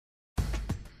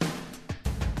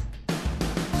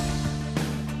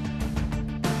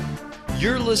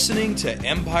You're listening to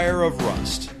Empire of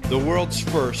Rust, the world's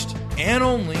first and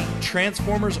only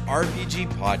Transformers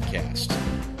RPG podcast.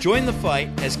 Join the fight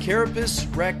as Carapace,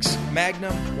 Rex,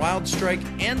 Magnum,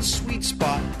 Wildstrike, and Sweet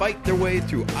Spot fight their way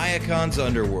through Iacon's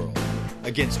underworld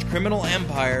against criminal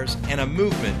empires and a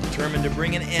movement determined to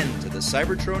bring an end to the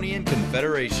Cybertronian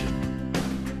Confederation.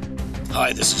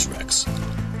 Hi, this is Rex.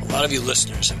 A lot of you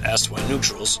listeners have asked why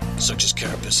neutrals, such as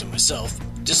Carapace and myself,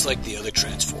 dislike the other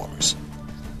Transformers.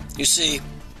 You see,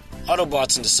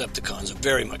 Autobots and Decepticons are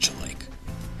very much alike.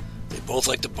 They both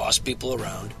like to boss people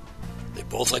around. They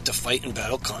both like to fight and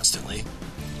battle constantly.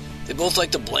 They both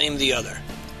like to blame the other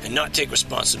and not take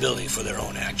responsibility for their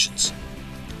own actions.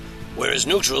 Whereas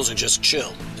neutrals are just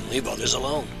chill and leave others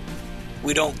alone.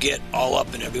 We don't get all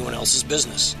up in everyone else's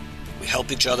business. We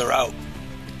help each other out.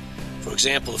 For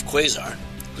example, if Quasar,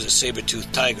 who's a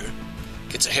saber-toothed tiger,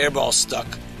 gets a hairball stuck,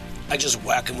 I just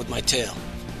whack him with my tail.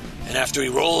 And after he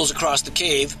rolls across the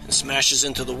cave and smashes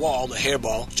into the wall, the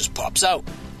hairball just pops out.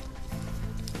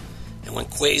 And when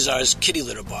Quasar's kitty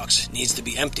litter box needs to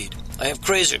be emptied, I have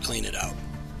Crazer clean it out.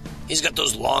 He's got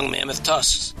those long mammoth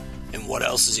tusks, and what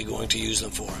else is he going to use them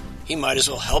for? He might as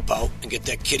well help out and get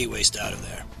that kitty waste out of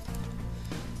there.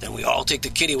 Then we all take the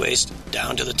kitty waste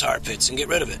down to the tar pits and get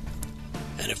rid of it.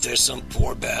 And if there's some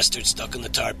poor bastard stuck in the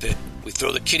tar pit, we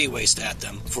throw the kitty waste at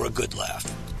them for a good laugh.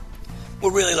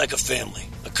 We're really like a family,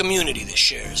 a community that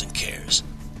shares and cares.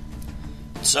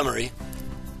 In summary,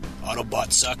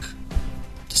 Autobots suck,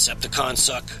 Decepticons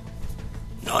suck,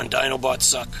 non-Dinobots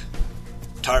suck,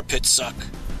 tar pits suck,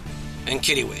 and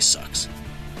kitty waste sucks.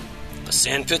 But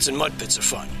sand pits and mud pits are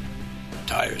fun,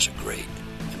 tires are great,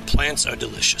 and plants are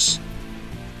delicious.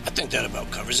 I think that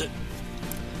about covers it.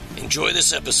 Enjoy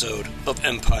this episode of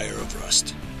Empire of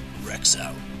Rust. Rex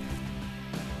out.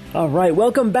 All right,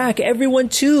 welcome back, everyone,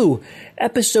 to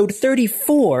episode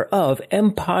 34 of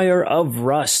Empire of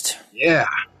Rust. Yeah,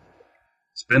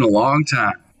 it's been a long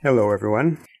time. Hello,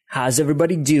 everyone. How's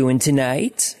everybody doing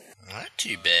tonight? Not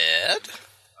too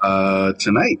bad.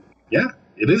 Tonight, yeah,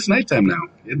 it is nighttime now,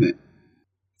 isn't it?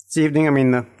 It's evening. I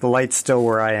mean, the light's still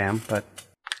where I am, but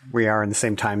we are in the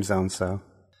same time zone, so.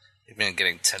 You've been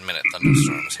getting 10-minute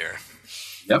thunderstorms here.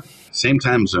 Yep, same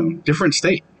time zone, different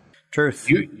state. Truth.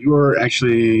 You're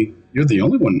the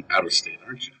only one out of state,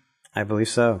 aren't you? I believe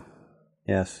so.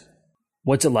 Yes.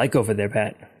 What's it like over there,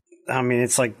 Pat? I mean,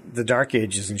 it's like the Dark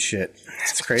Ages and shit.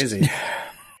 It's crazy.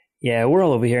 Yeah, we're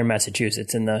all over here in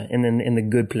Massachusetts, in the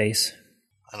good place.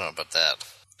 I don't know about that.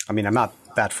 I mean, I'm not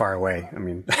that far away. I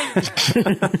mean, You're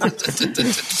on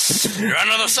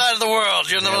the other side of the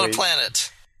world. You're on another planet.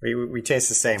 We taste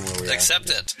the same where we are. Accept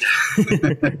it.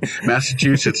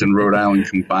 Massachusetts and Rhode Island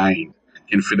combined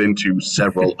can fit into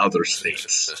several other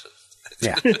states.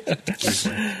 Yeah.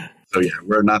 So yeah,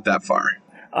 we're not that far.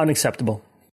 Unacceptable.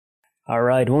 All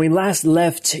right, when we last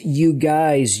left you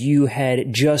guys, you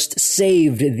had just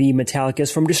saved the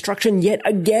Metallicas from destruction yet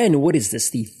again. What is this,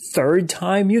 the third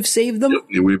time you've saved them?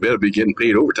 Yep, we better be getting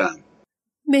paid overtime.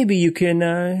 Maybe you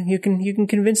can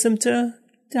convince them to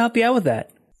help you out with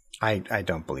that. I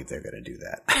don't believe they're going to do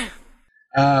that.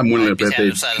 I'm willing to I'd be bet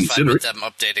they'd satisfied consider with it. them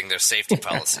updating their safety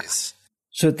policies.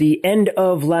 So at the end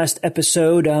of last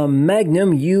episode,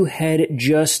 Magnum, you had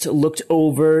just looked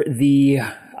over the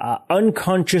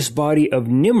unconscious body of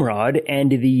Nimrod and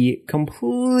the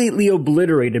completely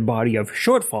obliterated body of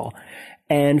Shortfall,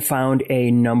 and found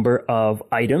a number of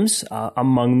items.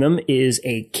 Among them is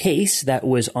a case that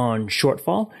was on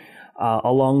Shortfall,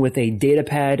 along with a data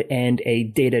pad and a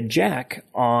data jack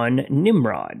on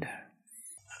Nimrod.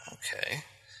 Okay.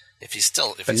 If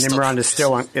Nimrod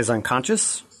is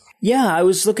unconscious? Yeah, I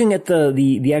was looking at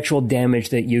the actual damage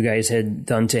that you guys had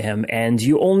done to him, and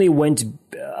you only went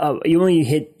a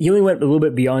little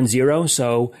bit beyond 0,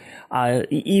 so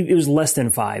it was less than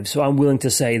 5. So I'm willing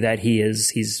to say that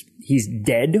he's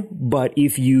dead. But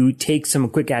if you take some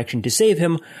quick action to save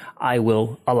him, I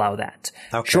will allow that.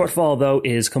 Okay. Shortfall though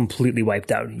is completely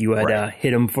wiped out. You had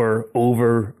hit him for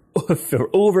over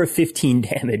 15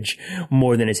 damage,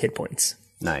 more than his hit points.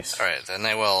 Nice. All right, then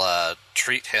I will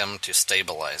treat him to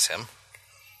stabilize him.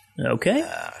 Okay.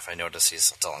 If I notice he's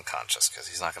still unconscious, because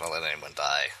he's not going to let anyone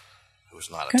die who's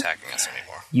not attacking us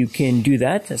anymore. You can do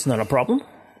that. That's not a problem.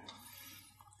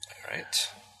 All right.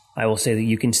 I will say that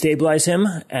you can stabilize him,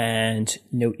 and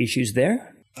no issues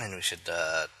there. And we should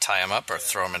tie him up or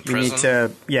throw him in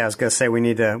prison. I was going to say we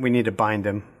need to bind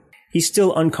him. He's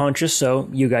still unconscious, so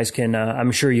you guys can,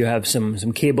 I'm sure you have some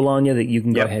cable on you that you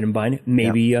can go ahead and bind.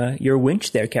 Maybe your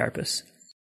winch there, Carapace.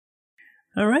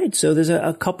 All right, so there's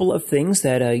a couple of things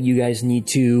that you guys need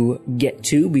to get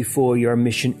to before your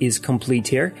mission is complete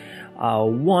here.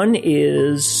 One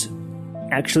is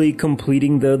actually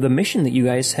completing the mission that you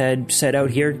guys had set out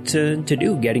here to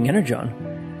do, getting Energon.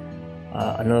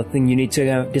 Another thing you need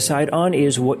to decide on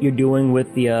is what you're doing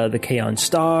with the Kaon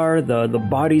Star, the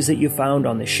bodies that you found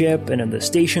on the ship and in the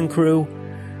station crew,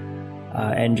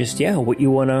 and just, what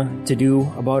you want to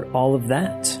do about all of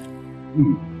that.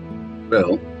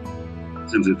 Well,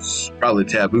 since it's probably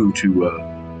taboo to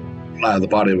fly the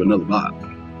body of another bot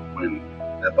when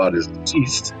that body is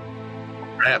deceased,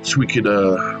 perhaps we could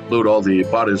load all the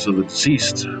bodies of the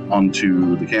deceased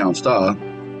onto the Kaon Star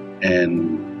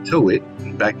and tow it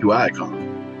back to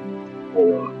Iacon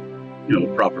for,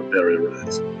 proper burial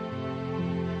rites.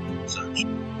 Such.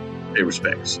 Pay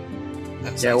respects.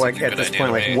 Yeah, like at this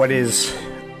point, like, what is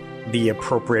the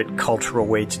appropriate cultural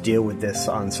way to deal with this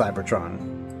on Cybertron?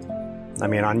 I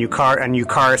mean, on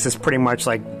Eucharis, it's pretty much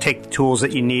like take the tools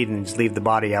that you need and just leave the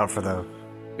body out for the...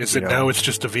 Is it now it's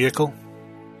just a vehicle?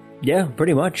 Yeah,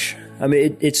 pretty much. I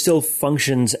mean, it still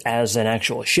functions as an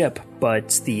actual ship,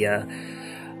 but the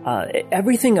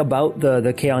everything about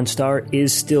the Kaon Star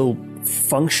is still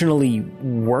functionally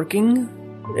working,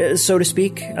 so to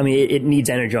speak. I mean, it needs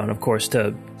Energon, of course,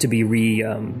 to be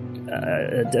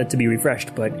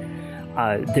refreshed, but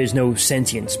there's no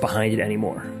sentience behind it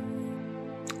anymore.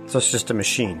 So it's just a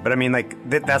machine. But I mean, like,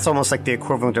 that's almost like the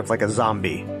equivalent of like a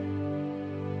zombie.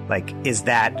 Like, is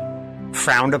that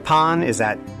frowned upon? Is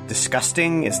that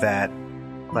disgusting? Is that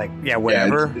like,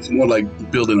 whatever? Yeah, it's more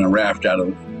like building a raft out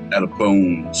of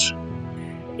bones.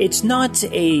 It's not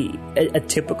a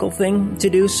typical thing to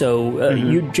do. So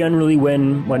you generally,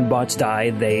 when bots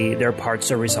die, their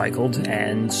parts are recycled,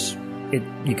 and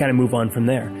you kind of move on from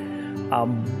there.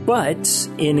 But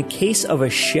in a case of a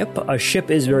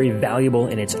ship is very valuable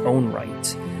in its own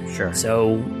right. Sure.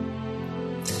 So,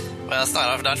 well, it's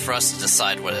not for us to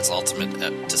decide what its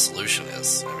ultimate dissolution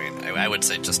is. I mean, I would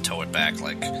say just tow it back,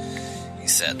 like he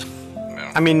said.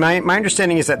 I mean, my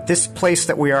understanding is that this place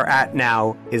that we are at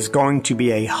now is going to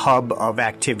be a hub of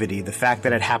activity. The fact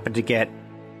that it happened to get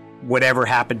whatever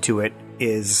happened to it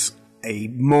is a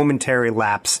momentary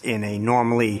lapse in a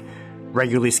normally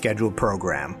regularly scheduled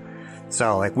program.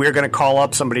 So, like, we're going to call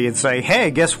up somebody and say,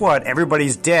 hey, guess what?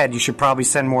 Everybody's dead. You should probably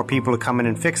send more people to come in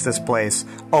and fix this place.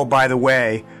 Oh, by the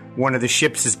way, one of the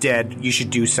ships is dead. You should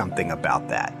do something about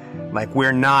that. Like,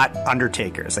 we're not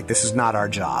undertakers. Like, this is not our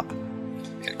job.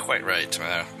 Yeah, quite right.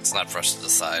 It's not for us to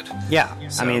decide. Yeah.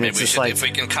 So I mean, maybe it's just like... if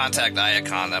we can contact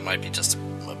Iacon, that might be just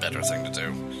a better thing to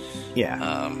do.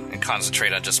 Yeah. And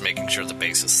concentrate on just making sure the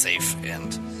base is safe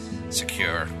and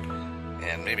secure.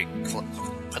 And maybe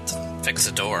fix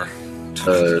the door.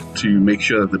 To make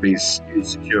sure that the base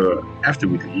is secure after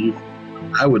we leave,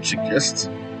 I would suggest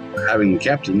having the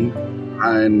captain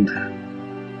and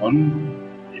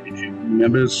one, maybe two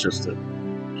members, just to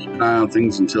keep an eye on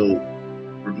things until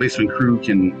replacement crew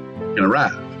can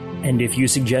arrive. And if you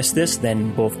suggest this,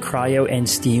 then both Cryo and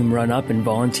Steam run up and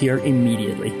volunteer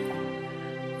immediately.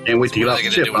 Can't wait to get off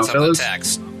the ship, huh, fellas?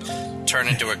 Attacks? Turn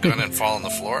into a gun and fall on the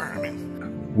floor? I mean...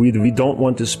 We don't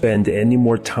want to spend any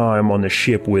more time on the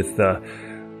ship with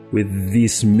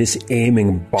this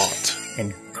misaiming bot.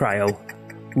 And Cryo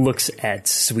looks at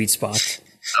Sweet Spot.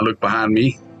 I look behind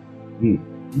me.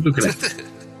 Looking at me.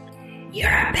 You're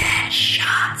a bad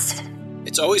shot.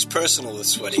 It's always personal with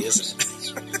Sweaty, isn't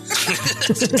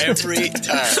it? Every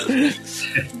time.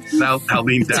 I'll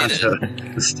lean down to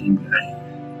the Steam guy.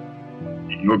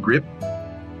 Your grip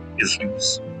is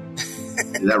loose.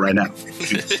 Do that right now.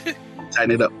 Loose.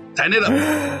 Tighten it up.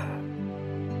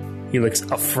 He looks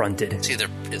affronted.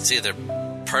 It's either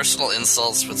personal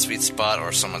insults with Sweet Spot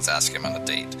or someone's asking him on a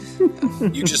date.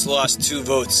 You just lost 2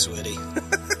 votes, Sweaty.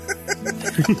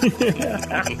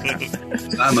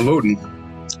 On the voting.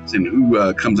 And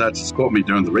who comes out to escort me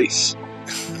during the race?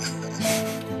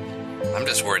 I'm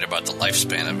just worried about the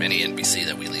lifespan of any NPC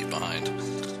that we leave behind.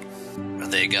 Are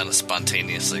they going to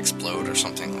spontaneously explode or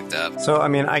something like that? So, I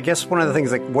mean, I guess one of the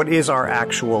things, like, what is our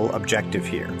actual objective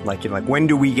here? Like, when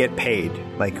do we get paid?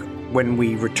 Like, when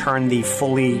we return the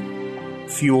fully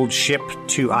fueled ship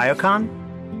to Iacon?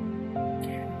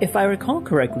 If I recall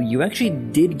correctly, you actually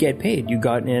did get paid. You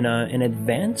got in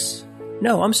advance?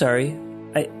 No, I'm sorry.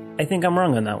 I think I'm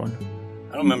wrong on that one.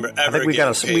 I don't remember ever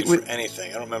getting paid for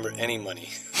anything. I don't remember any money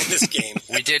in this game.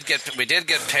 We did get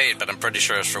paid, but I'm pretty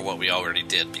sure it's for what we already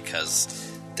did because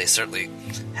they certainly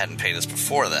hadn't paid us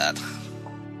before that.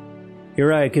 You're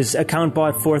right, because account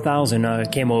bot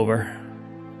 4,000 came over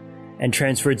and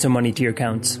transferred some money to your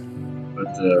accounts.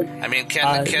 But I mean,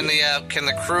 can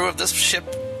the crew of this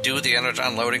ship do the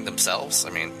energon loading themselves? I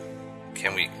mean,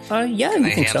 can we? Yeah, can you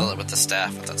they think handle so? it with the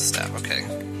staff? Without the staff, okay.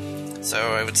 So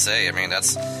I would say, I mean,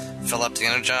 that's fill up the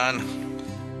energon,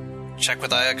 check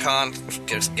with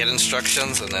Iacon, get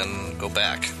instructions, and then go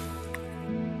back.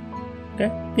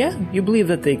 Okay. Yeah, you believe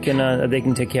that they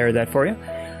can take care of that for you.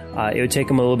 It would take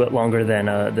them a little bit longer than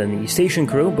the station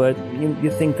crew, but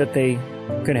you think that they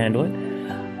could handle it,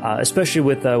 especially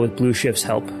with Blue Shift's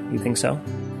help. You think so?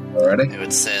 Alrighty. I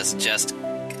would suggest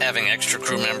having extra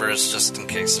crew members just in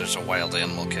case there's a wild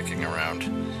animal kicking around.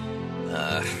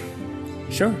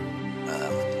 Sure.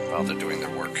 While they're doing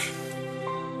their work.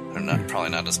 They're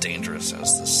probably not as dangerous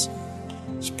as this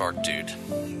Spark dude.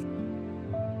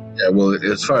 Yeah, well,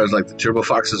 as far as like the Turbo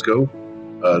Foxes go,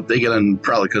 they get in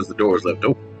probably because the door is left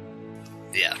open.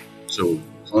 Yeah. So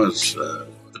as long as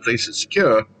the place is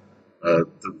secure, the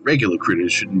regular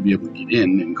critters shouldn't be able to get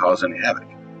in and cause any havoc.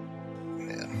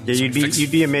 Yeah,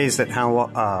 you'd be amazed at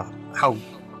how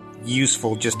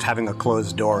useful just having a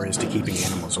closed door is to keeping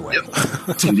animals away.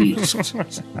 Yep. Indeed.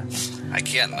 I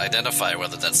can't identify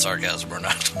whether that's sarcasm or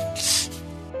not.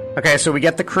 Okay, so we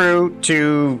get the crew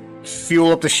to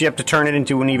fuel up the ship to turn it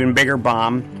into an even bigger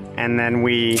bomb, and then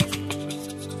we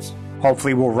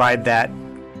hopefully will ride that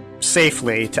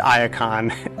safely to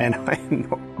Iacon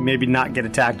and maybe not get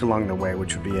attacked along the way,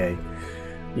 which would be a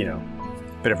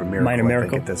bit of a miracle. Minor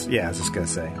miracle. I was just gonna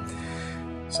say.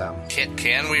 So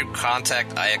can we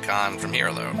contact Iacon from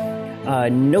here though?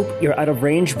 Nope, you're out of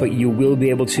range, but you will be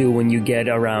able to when you get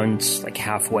around like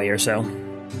halfway or so.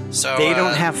 So they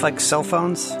don't have like cell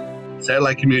phones,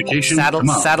 satellite communication,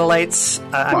 satellites.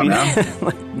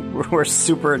 We're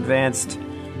super advanced.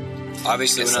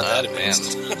 Obviously, we're not that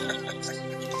advanced.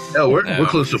 No, we're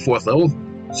close to 4th level.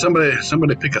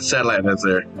 Somebody pick a satellite as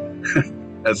their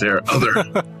as their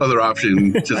other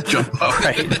option. Just jump up.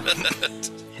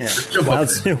 Right.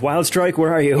 Yeah. Wild Strike,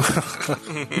 where are you?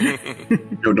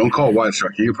 No, don't call Wild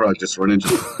Strike. You can probably just run into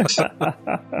it.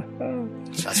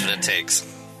 That's what it takes.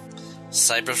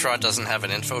 Cypress Rod doesn't have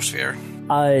an infosphere?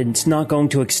 It's not going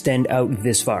to extend out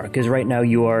this far, because right now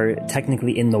you are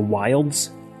technically in the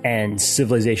wilds, and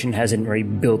civilization hasn't really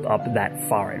built up that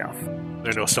far enough.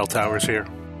 There are no cell towers here.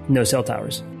 No cell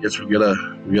towers. Guess we gotta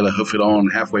hoof it on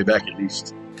halfway back at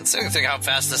least. Considering how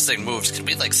fast this thing moves, could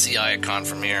we see Iacon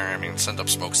from here? I mean, send up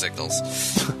smoke signals.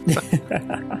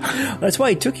 That's why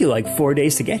it took you 4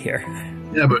 days to get here.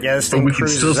 Yeah, but we can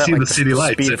still see the city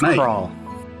lights at night. Crawl.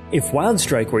 If Wild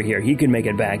Strike were here, he could make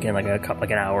it back in an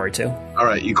hour or two. All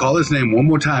right, you call his name one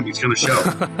more time, he's going to show.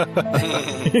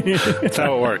 That's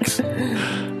how it works.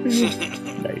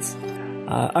 Nice.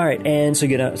 All right, and so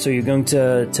you're going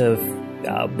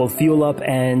to both fuel up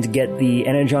and get the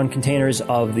Energon containers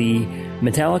of the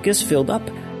Metallicus filled up,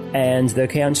 and the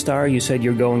Kaon Star. You said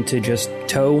you're going to just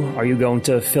tow. Are you going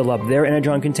to fill up their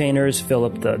Energon containers? Fill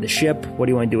up the ship? What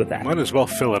do you want to do with that? Might as well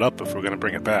fill it up if we're going to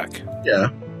bring it back.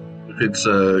 Yeah. If it's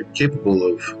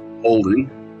capable of holding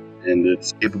and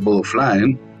it's capable of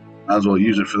flying, might as well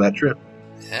use it for that trip.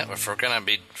 Yeah, if we're gonna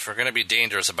be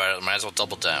dangerous about it, might as well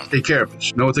double down. Take care of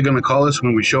it. You know what they're gonna call us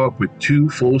when we show up with 2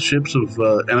 full ships of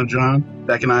Energon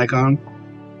back in Iacon?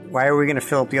 Why are we gonna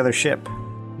fill up the other ship?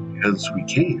 Because we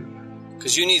can.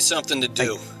 Because you need something to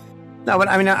do. No, but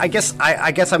I mean, I guess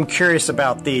I'm curious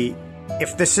about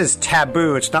if this is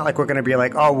taboo, it's not like we're going to be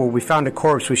like, oh, well, we found a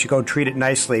corpse, we should go treat it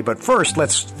nicely. But first,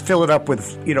 let's fill it up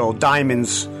with,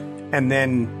 diamonds and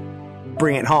then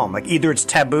bring it home. Either it's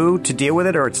taboo to deal with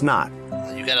it or it's not.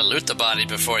 You got to loot the body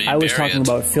before you bury it. I was talking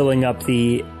about filling up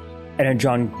the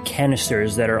Energon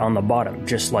canisters that are on the bottom,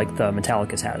 just like the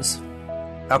Metallicus has.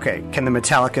 Okay, can the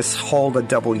Metallicus hold a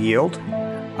double yield?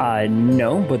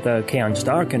 No, but the Kaon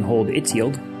Star can hold its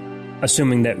yield,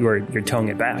 assuming that you're towing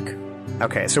it back.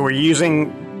 Okay, so we're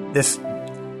using this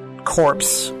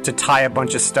corpse to tie a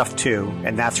bunch of stuff to,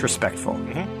 and that's respectful.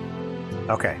 Mm-hmm.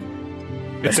 Okay.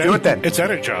 Let's do it then. It's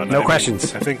Energon. No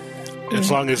questions. I think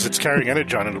as long as it's carrying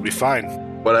Energon, it'll be fine.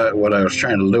 What I was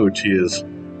trying to allude to is,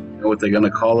 what they're going to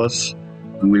call us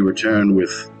when we return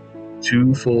with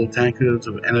 2 full tankers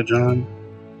of Energon,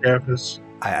 Carapace?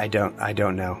 I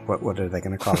don't know. What are they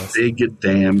going to call us? Big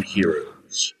damn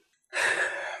heroes.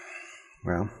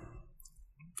 Well,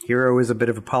 hero is a bit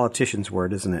of a politician's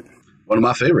word, isn't it? One of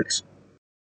my favorites.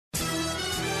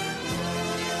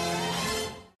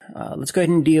 Let's go ahead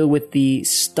and deal with the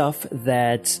stuff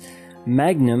that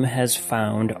Magnum has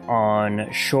found on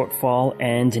Shortfall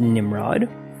and Nimrod.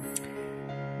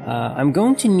 I'm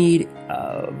going to need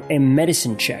a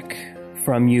medicine check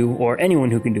from you or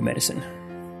anyone who can do medicine.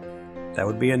 That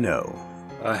would be a no.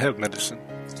 I have medicine.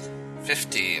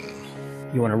 15.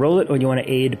 You want to roll it or you want to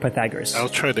aid Pythagoras? I'll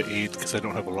try to aid because I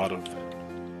don't have a lot of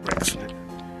ranks in it.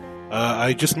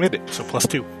 I just made it, so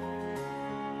 +2.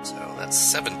 So that's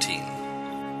 17.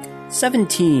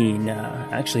 17.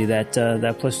 Actually, that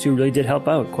 +2 really did help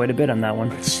out quite a bit on that one.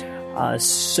 Nice.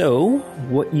 So,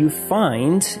 what you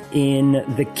find in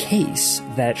the case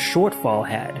that Shortfall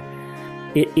had,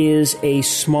 it is a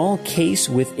small case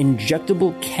with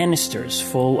injectable canisters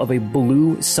full of a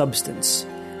blue substance.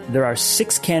 There are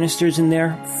 6 canisters in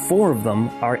there, 4 of them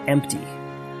are empty.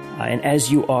 And as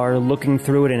you are looking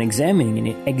through it and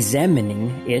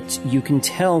examining it, you can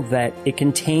tell that it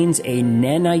contains a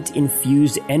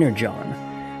nanite-infused energon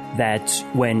that,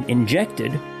 when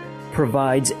injected,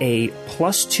 provides a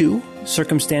 +2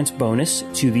 circumstance bonus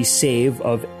to the save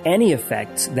of any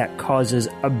effect that causes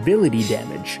ability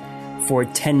damage for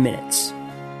 10 minutes.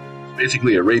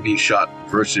 Basically a rabies shot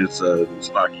versus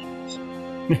Sparky.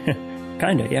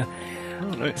 Kinda, yeah.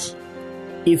 Oh, nice.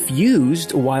 If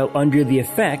used while under the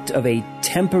effect of a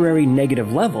temporary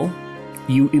negative level,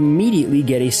 you immediately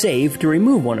get a save to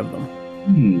remove one of them.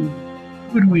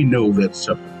 Who do we know that's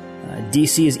something?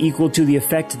 DC is equal to the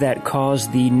effect that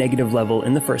caused the negative level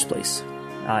in the first place.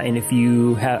 And if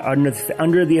you have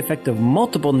under the effect of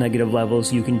multiple negative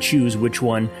levels, you can choose which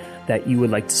one that you would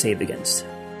like to save against.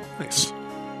 Nice.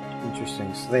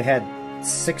 Interesting. So they had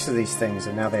 6 of these things,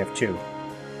 and now they have 2.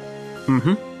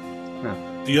 Mm-hmm. Huh.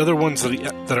 The other ones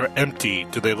that are empty,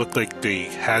 do they look like they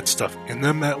had stuff in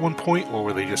them at one point, or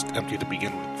were they just empty to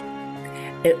begin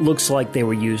with? It looks like they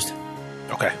were used.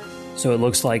 Okay. So it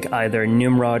looks like either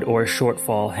Nimrod or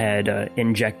Shortfall had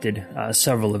injected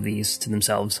several of these to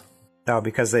themselves. Oh,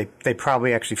 because they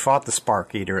probably actually fought the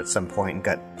Spark Eater at some point and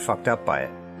got fucked up by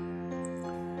it.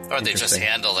 Or they just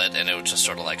handled it and it was just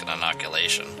sort of like an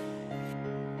inoculation.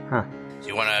 Huh.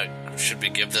 Should we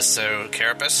give this to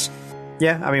Carapace?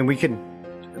 Yeah, I mean, we could.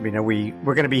 I mean,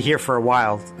 we're going to be here for a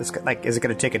while. Is it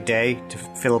going to take a day to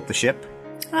fill up the ship?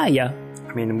 Yeah.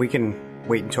 I mean, we can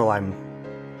wait until I've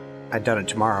done it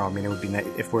tomorrow. I mean, it would be nice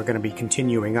if we're going to be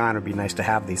continuing on. It would be nice to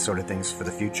have these sort of things for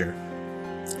the future.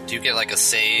 Do you get like a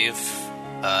save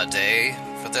day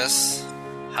for this?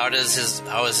 How is his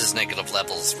negative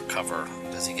levels recover?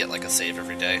 Does he get like a save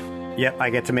every day? Yep, I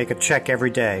get to make a check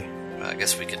every day. I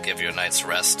guess we could give you a night's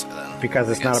rest then. Because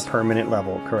it's not a permanent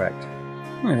level, correct.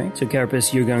 All right, so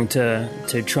Carapace, you're going to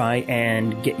try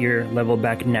and get your level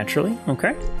back naturally,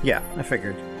 okay? Yeah, I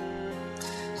figured.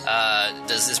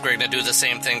 Is Greg going to do the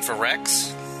same thing for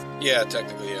Rex? Yeah,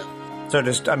 technically, yeah. So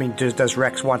does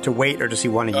Rex want to wait, or does he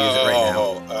want to use it right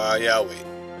now? Yeah, I'll wait.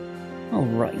 All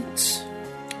right.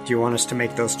 Do you want us to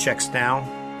make those checks now?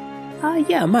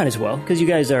 Yeah, might as well, because you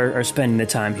guys are spending the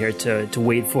time here to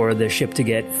wait for the ship to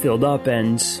get filled up,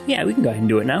 and yeah, we can go ahead and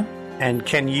do it now. And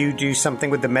can you do something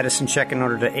with the medicine check in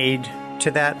order to aid to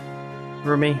that,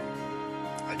 Rumi?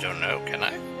 I don't know, can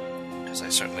I? Because I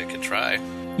certainly could try.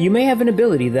 You may have an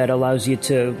ability that allows you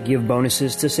to give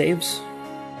bonuses to saves.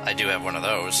 I do have one of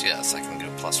those, yes, I can do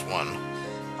 +1.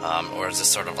 Or is this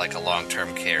sort of like a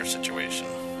long-term care situation?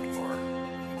 Or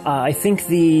I think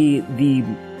the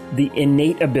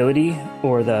innate ability,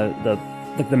 or the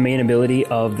main ability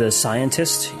of the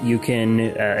scientist, you can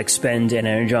expend an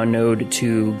energon node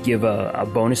to give a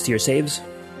bonus to your saves.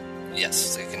 Yes,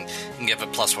 so you can give a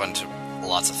 +1 to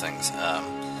lots of things.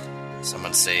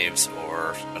 Someone saves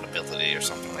or an ability or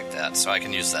something like that, so I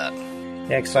can use that.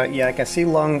 Yeah, so like I see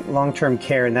long-term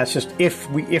care, and that's just if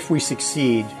we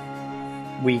succeed,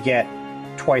 we get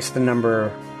twice the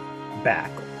number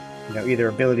back. You know, either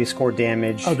ability score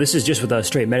damage. Oh, this is just with a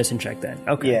straight medicine check then.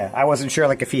 Okay. Yeah, I wasn't sure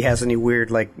like if he has any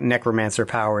weird like necromancer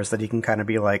powers that he can kind of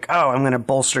be like, oh, I'm going to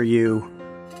bolster you.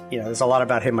 You know, there's a lot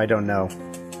about him I don't know.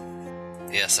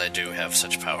 Yes, I do have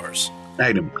such powers.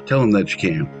 Magnum, tell him that you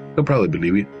can. He'll probably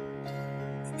believe you.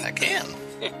 I can.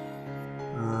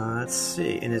 Let's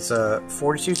see. And it's a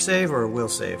fortitude save or a will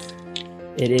save?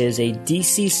 It is a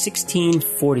DC 16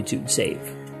 fortitude save.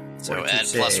 So Fortitude add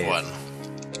save. +1.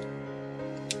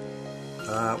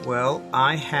 Well,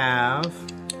 I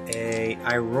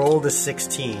rolled a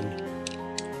 16,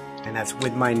 and that's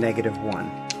with my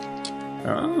 -1.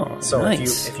 Oh, So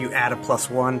nice. if you add a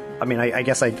 +1, I mean, I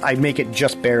guess I make it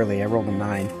just barely. I rolled a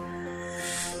 9.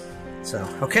 So,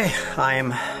 okay, I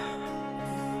am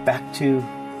back to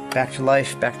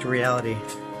life, back to reality.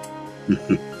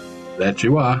 That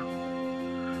you are.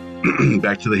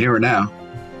 Back to the here and now.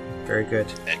 Very good.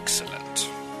 Excellent.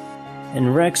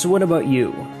 And Rex, what about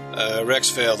you? Rex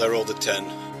failed. I rolled a 10.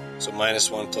 So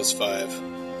 -1 + 5.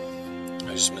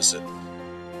 I just miss it.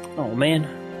 Oh man,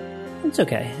 it's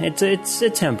okay. It's a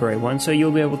temporary one, so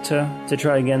you'll be able to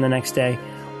try again the next day,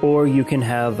 or you can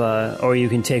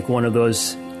take one of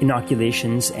those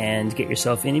inoculations and get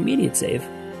yourself an immediate save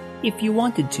if you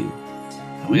wanted to.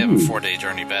 We have a 4-day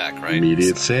journey back, right?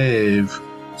 Immediate save.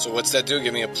 So what's that do?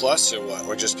 Give me a plus or what?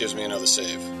 Or just gives me another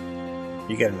save?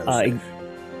 You get another save.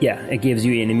 Yeah, it gives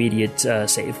you an immediate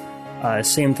save.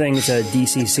 Same thing, it's a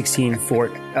DC 16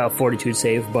 fortitude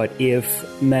save, but if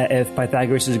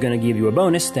Pythagoras is going to give you a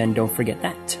bonus, then don't forget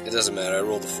that. It doesn't matter. I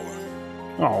rolled a 4.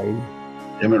 Oh.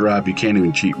 Damn it, Rob, you can't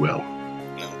even cheat well.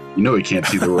 No. You know he can't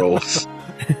see the rolls.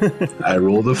 I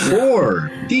rolled a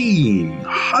 4. Dean,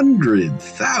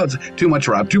 100,000. Too much,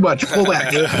 Rob. Too much. Pull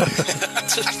back.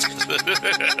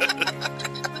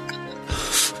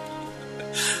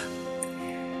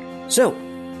 So,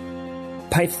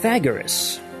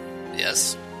 Pythagoras.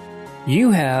 Yes.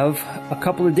 You have a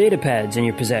couple of data pads in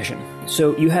your possession.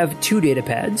 So you have 2 data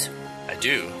pads. I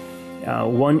do.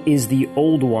 One is the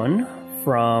old one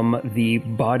from the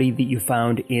body that you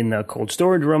found in the cold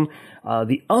storage room.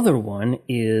 The other one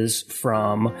is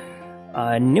from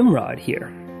Nimrod here.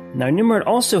 Now, Nimrod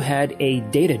also had a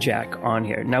data jack on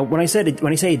here. Now, when I say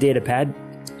a data pad,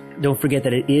 don't forget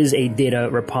that it is a data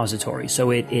repository. So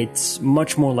it's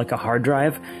much more like a hard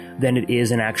drive than it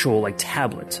is an actual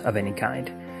tablet of any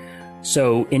kind.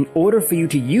 So in order for you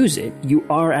to use it, you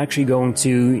are actually going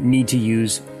to need to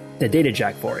use the data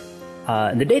jack for it.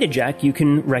 And the data jack you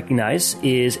can recognize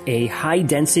is a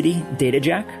high-density data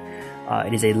jack.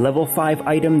 It is a level 5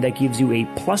 item that gives you a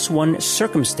 +1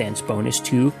 circumstance bonus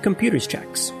to computers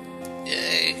checks.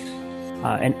 Yay.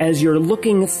 And as you're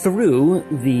looking through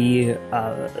the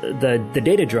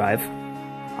data drive,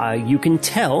 you can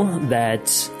tell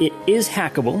that it is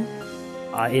hackable.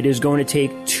 It is going to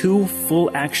take 2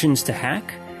 full actions to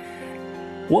hack.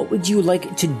 What would you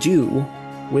like to do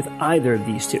with either of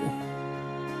these 2?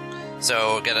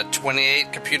 So get a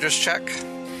 28 computers check.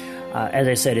 As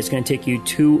I said, it's going to take you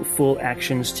 2 full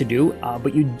actions to do,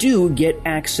 but you do get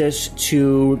access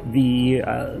to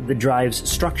the drive's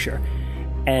structure.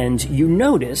 And you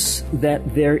notice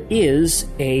that there is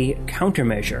a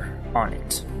countermeasure on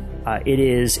it. It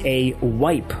is a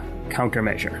wipe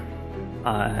countermeasure.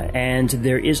 And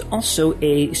there is also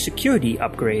a security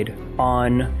upgrade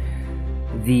on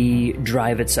the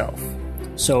drive itself.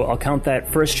 So I'll count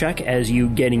that first check as you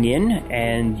getting in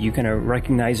and you kind of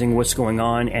recognizing what's going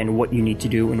on and what you need to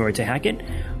do in order to hack it.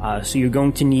 So you're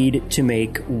going to need to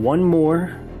make 1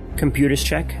 more computers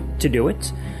check to do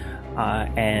it.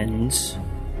 And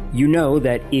you know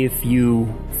that if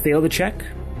you fail the check,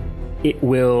 it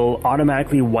will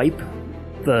automatically wipe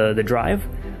the drive.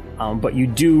 But you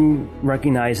do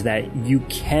recognize that you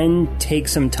can take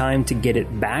some time to get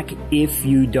it back if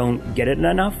you don't get it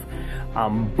enough.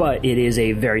 But it is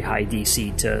a very high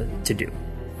DC to do.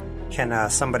 Can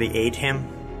somebody aid him?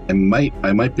 I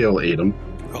might be able to aid him.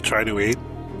 I'll try to aid.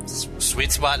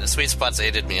 Sweet Spot's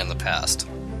aided me in the past.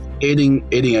 Aiding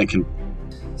I can.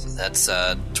 So that's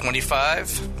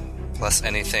 25 plus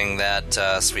anything that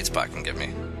Sweet Spot can give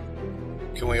me.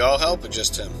 Can we all help or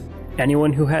just him?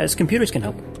 Anyone who has computers can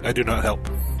help. I do not help.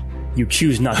 You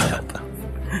choose not to help.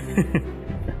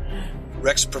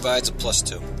 Rex provides a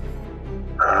 +2.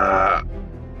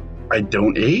 I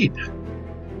don't aid.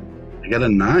 I got a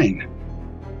 9.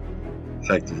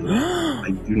 Effectively.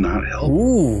 I do not help.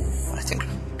 Ooh. I think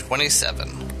 27.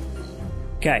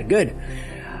 Okay, good.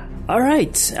 All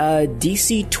right,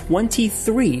 DC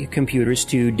 23 computers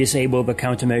to disable the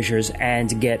countermeasures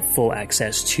and get full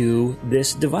access to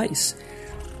this device.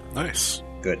 Nice.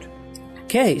 Good.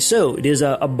 Okay, so there's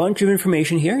a bunch of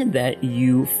information here that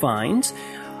you find.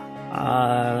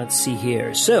 Let's see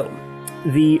here. So,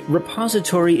 the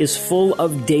repository is full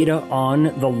of data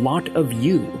on the lot of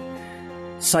you.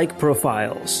 Psych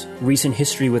profiles, recent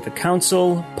history with the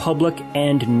council, public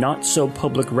and not so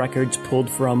public records pulled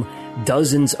from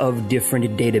dozens of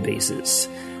different databases.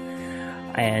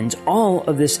 And all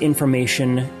of this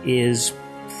information is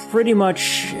pretty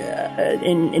much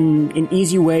an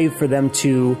easy way for them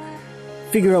to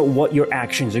figure out what your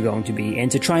actions are going to be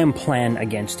and to try and plan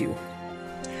against you.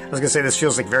 I was going to say, this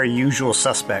feels like very Usual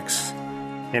Suspects.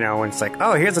 You know, when it's like,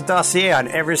 oh, here's a dossier on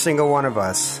every single one of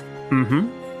us. Mm-hmm.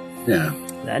 Yeah.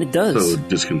 That it does. So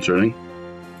disconcerting.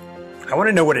 I want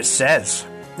to know what it says.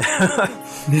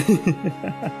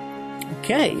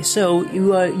 Okay, so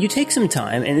you take some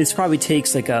time, and this probably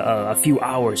takes like a few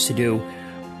hours to do,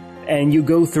 and you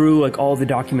go through like all the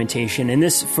documentation. And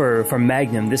this for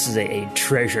Magnum, this is a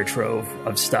treasure trove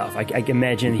of stuff. I can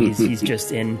imagine he's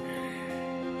just in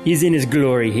his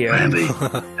glory here. Finally,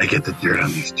 I get the dirt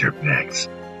on these dirtbags.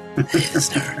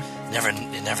 It's never.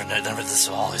 This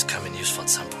will always come in useful at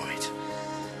some point.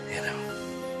 You know,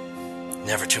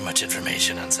 never too much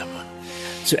information on someone.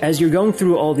 So as you're going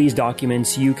through all these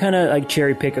documents, you kind of like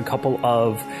cherry pick a couple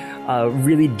of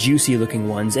really juicy looking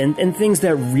ones and things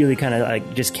that really kind of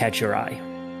like just catch your eye.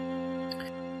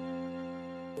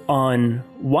 On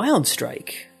Wild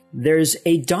Strike, There's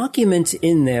a document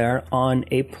in there on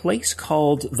a place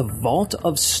called the Vault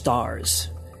of Stars.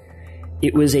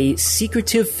 It was a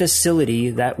secretive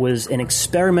facility that was an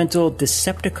experimental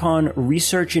Decepticon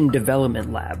research and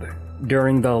development lab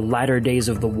during the latter days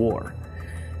of the war.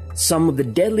 Some of the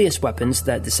deadliest weapons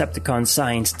that Decepticon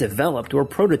science developed were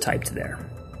prototyped there.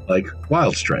 Like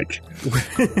Wildstrike.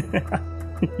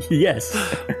 Yes.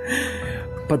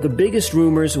 But the biggest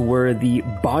rumors were the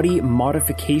body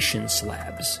modification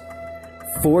slabs.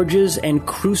 Forges and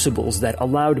crucibles that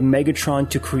allowed Megatron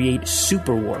to create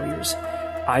super warriors,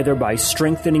 either by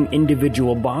strengthening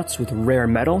individual bots with rare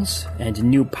metals and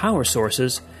new power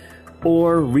sources,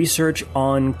 or research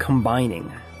on combining,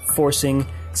 forcing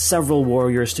several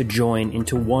warriors to join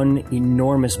into one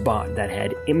enormous bot that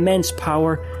had immense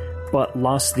power but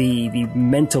lost the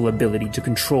mental ability to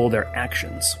control their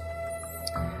actions.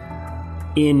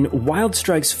 In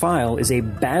Wildstrike's file is a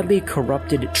badly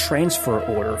corrupted transfer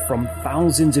order from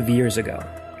thousands of years ago.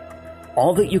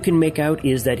 All that you can make out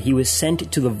is that he was sent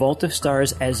to the Vault of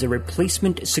Stars as a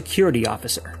replacement security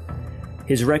officer.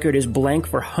 His record is blank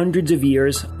for hundreds of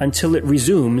years until it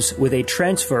resumes with a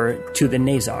transfer to the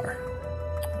Nazar.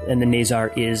 And the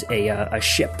Nazar is a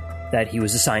ship that he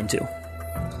was assigned to.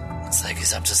 Looks like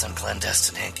he's up to some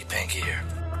clandestine hanky-panky here.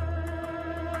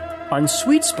 On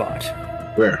Sweet Spot...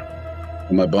 Where?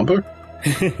 On my bumper?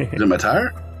 Is it my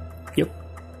tire? Yep.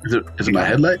 Is it my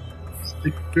headlight?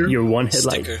 Sticker? Your one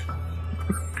headlight.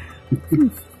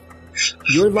 Sticker.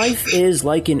 Your life is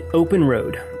like an open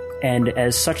road, and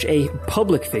as such a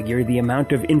public figure, the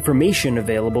amount of information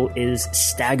available is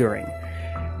staggering.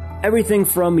 Everything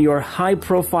from your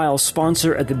high-profile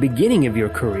sponsor at the beginning of your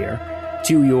career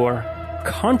to your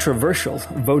controversial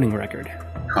voting record.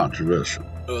 Controversial.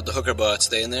 Oh, the hooker bot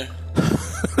stay in there?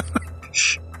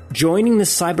 Joining the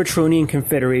Cybertronian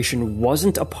Confederation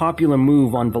wasn't a popular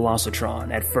move on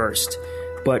Velocitron at first,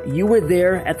 but you were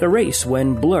there at the race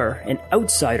when Blur, an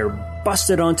outsider,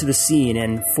 busted onto the scene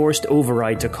and forced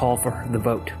Override to call for the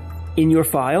vote. In your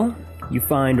file, you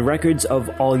find records of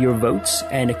all your votes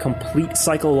and a complete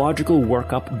psychological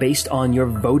workup based on your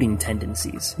voting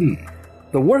tendencies.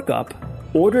 The workup,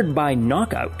 ordered by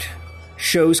Knockout,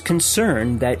 shows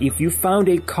concern that if you found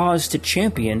a cause to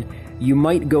champion, you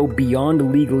might go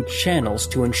beyond legal channels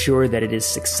to ensure that it is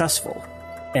successful,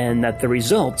 and that the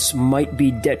results might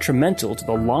be detrimental to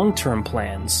the long-term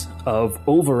plans of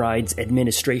Override's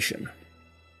administration.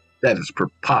 That is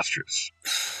preposterous.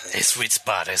 Hey, Sweet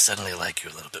Spot, I suddenly like you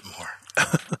a little bit more.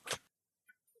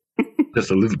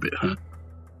 Just a little bit, huh?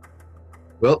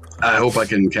 Well, I hope I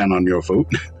can count on your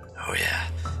vote. Oh yeah,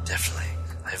 definitely.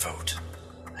 I vote.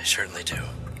 I certainly do.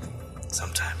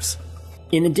 Sometimes.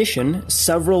 In addition,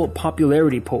 several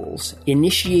popularity polls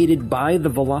initiated by the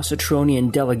Velocitronian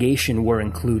delegation were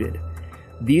included.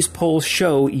 These polls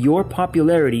show your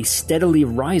popularity steadily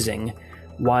rising,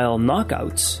 while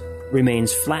Knockouts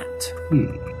remains flat.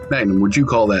 Magnum, would you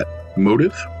call that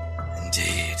motive?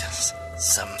 Indeed.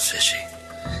 Something fishy.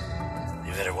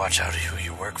 You better watch out who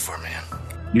you work for, man.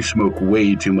 You smoke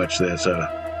way too much. That's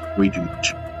way too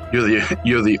much.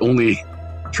 You're the only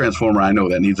Transformer I know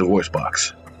that needs a voice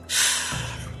box.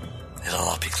 It'll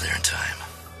all be clear in time.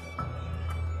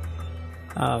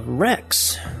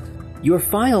 Rex, your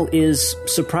file is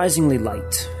surprisingly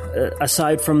light,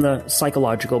 aside from the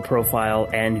psychological profile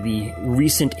and the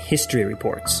recent history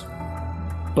reports.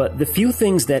 But the few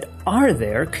things that are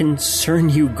there concern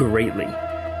you greatly.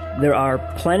 There are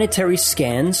planetary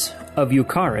scans of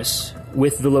Eucharis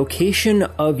with the location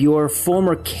of your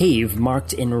former cave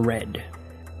marked in red.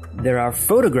 There are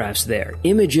photographs there,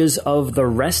 images of the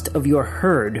rest of your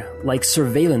herd, like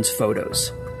surveillance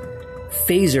photos.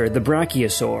 Phaser the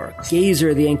Brachiosaur,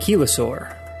 Gazer the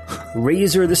Ankylosaur,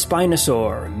 Razor the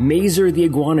Spinosaur, Mazer the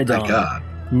Iguanodon,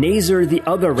 Nazer the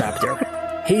other raptor,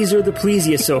 Hazer the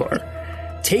Plesiosaur,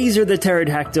 Taser the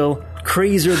Pterodactyl,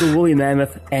 Crazer the woolly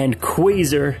mammoth, and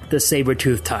Quasar the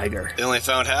saber-toothed tiger. They only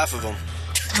found half of them.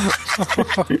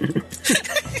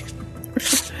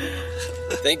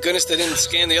 Thank goodness they didn't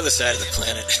scan the other side of the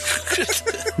planet.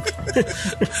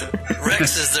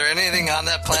 Rex, is there anything on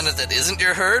that planet that isn't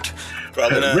your herd?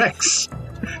 Probably not. Rex,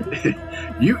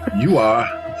 you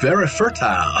are very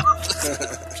fertile.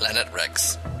 Planet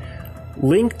Rex.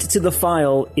 Linked to the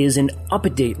file is an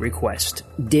update request,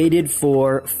 dated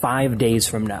for 5 days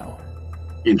from now.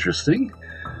 Interesting.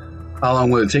 How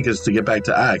long will it take us to get back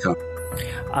to Iacon?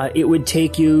 It would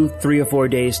take you 3 or 4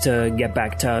 days to get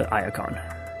back to Iacon.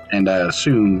 And I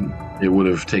assume it would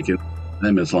have taken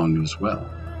them as long as well.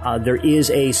 There is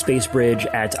a space bridge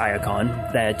at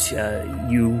Iacon that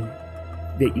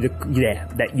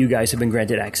you guys have been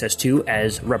granted access to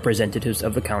as representatives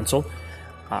of the council.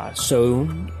 So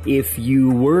if you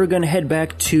were going to head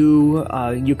back to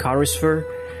Eucharis for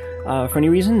any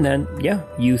reason, then yeah,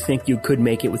 you think you could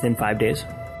make it within 5 days.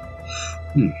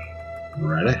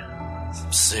 Righty.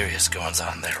 Some serious goings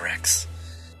on there, Rex.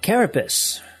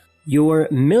 Carapace, your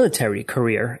military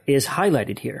career is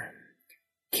highlighted here.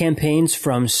 Campaigns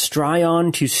from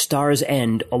Stryon to Star's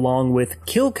End, along with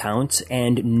kill counts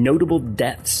and notable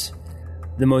deaths.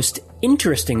 The most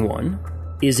interesting one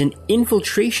is an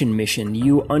infiltration mission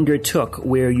you undertook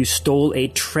where you stole a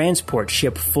transport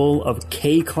ship full of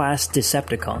K-class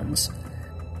Decepticons.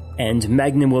 And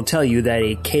Magnum will tell you that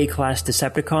a K-class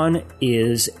Decepticon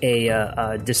is a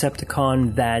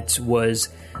Decepticon that was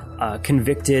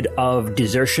convicted of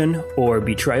desertion or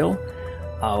betrayal,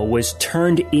 was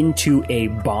turned into a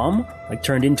bomb,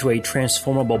 turned into a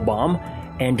transformable bomb,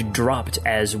 and dropped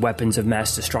as weapons of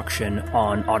mass destruction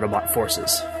on Autobot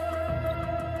forces.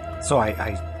 So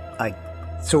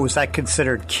so was that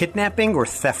considered kidnapping or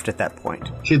theft at that point?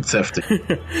 Kid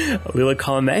thefting. Lila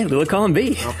column A, Lila column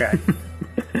B. Okay.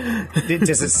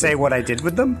 Does it say what I did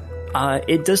with them?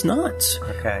 It does not.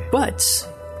 Okay. But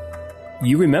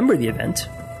you remember the event.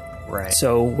 Right.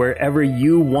 So wherever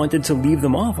you wanted to leave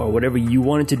them off or whatever you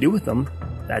wanted to do with them,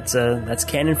 that's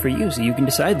canon for you, so you can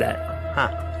decide that.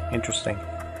 Huh. Interesting.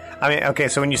 I mean, okay,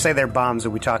 so when you say they're bombs, are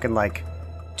we talking like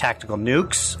tactical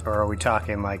nukes, or are we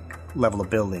talking like level of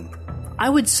building? I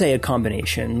would say a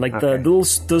combination. Like Okay.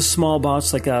 those small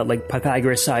bots, like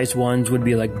Pythagoras-sized ones, would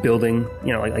be like building,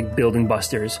 like building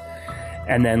busters,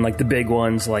 and then like the big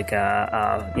ones, like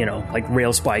like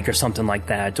Rail Spike or something like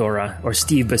that, or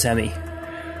Steve Buscemi.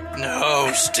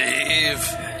 No, Steve.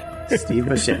 Steve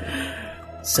Buscemi.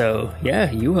 So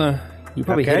yeah, you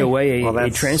probably Okay. hid away Well, a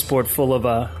that's- transport full of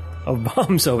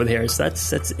bombs over there. So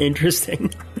that's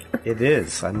interesting. It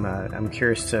is. I'm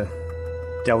curious to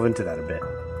delve into that a bit.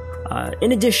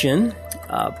 In addition,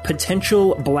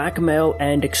 potential blackmail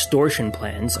and extortion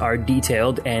plans are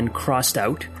detailed and crossed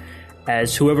out,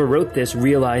 as whoever wrote this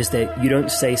realized that you don't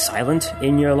stay silent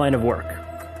in your line of work.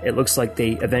 It looks like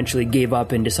they eventually gave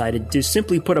up and decided to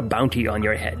simply put a bounty on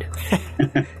your head.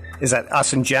 Is that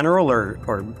us in general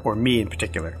or me in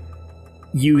particular?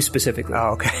 You specifically.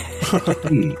 Oh,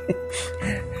 okay.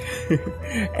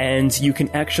 And you can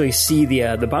actually see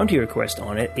the bounty request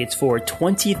on it. It's for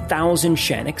 20,000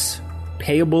 Shaniks,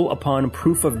 payable upon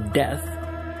proof of death,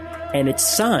 and it's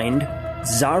signed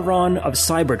Zaron of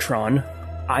Cybertron,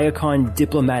 Iacon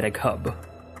Diplomatic Hub.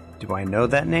 Do I know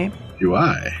that name? Do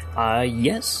I?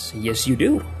 Yes, you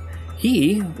do.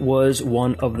 He was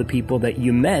one of the people that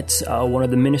you met, one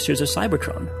of the ministers of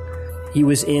Cybertron. He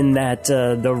was in that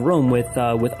the room with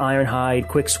Ironhide,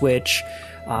 Quick Switch,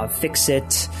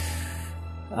 Fix-It.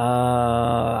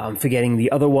 I'm forgetting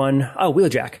the other one. Oh,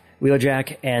 Wheeljack.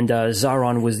 Wheeljack, and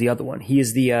Zaron was the other one. He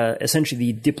is the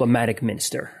essentially the diplomatic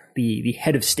minister, the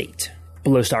head of state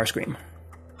below Starscream.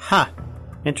 Huh.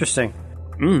 Interesting.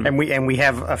 And we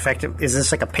have effective. Is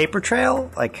this like a paper trail?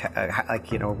 Like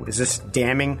is this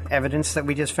damning evidence that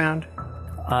we just found?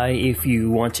 If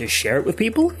you want to share it with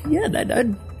people, yeah,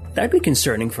 that'd be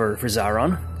concerning for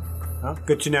Zaron. Oh,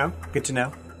 good to know. Good to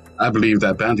know. I believe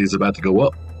that bounty is about to go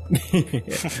up.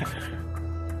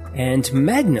 And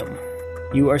Magnum,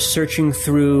 you are searching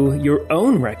through your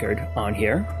own record on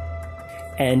here,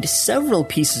 and several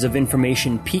pieces of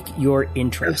information pique your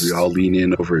interest. As we all lean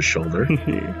in over his shoulder.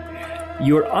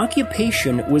 Your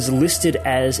occupation was listed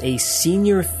as a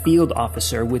senior field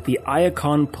officer with the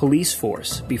Iacon police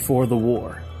force before the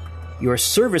war. Your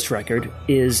service record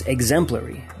is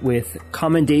exemplary, with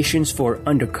commendations for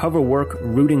undercover work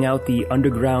rooting out the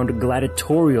underground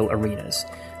gladiatorial arenas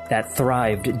that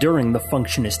thrived during the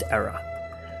Functionist era.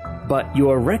 But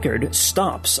your record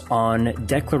stops on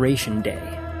Declaration Day.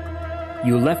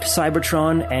 You left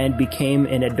Cybertron and became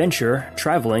an adventurer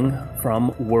traveling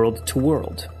from world to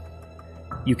world.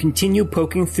 You continue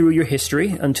poking through your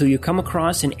history until you come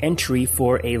across an entry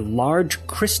for a large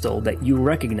crystal that you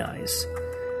recognize.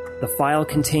 The file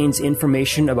contains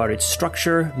information about its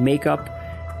structure, makeup,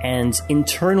 and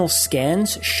internal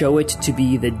scans show it to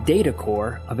be the data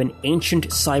core of an ancient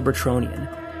Cybertronian,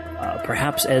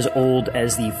 perhaps as old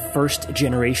as the first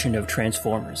generation of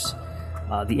Transformers.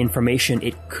 The information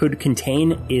it could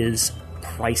contain is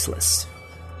priceless.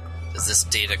 Does this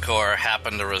data core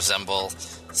happen to resemble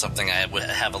something I would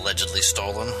have allegedly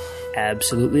stolen?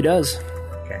 Absolutely does.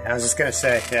 Okay, I was just gonna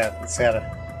say, yeah, let's have it.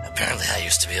 Apparently I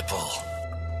used to be a bull.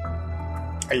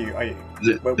 Are you? Is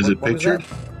it what was pictured?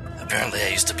 that? Apparently I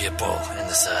used to be a bull, and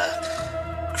this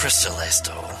crystal I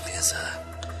stole is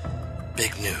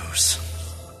big news.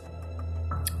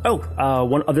 Oh,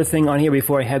 one other thing on here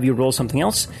before I have you roll something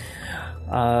else.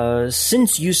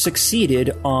 Since you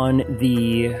succeeded on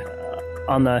the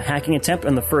hacking attempt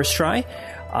on the first try,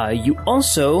 you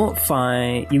also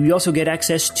get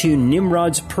access to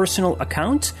Nimrod's personal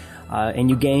account, and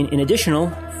you gain an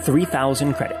additional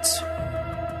 3,000 credits.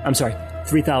 I'm sorry,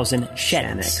 3,000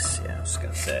 Shanix. Yeah, I was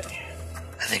gonna say.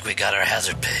 I think we got our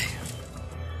hazard pay.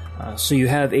 So you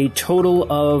have a total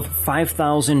of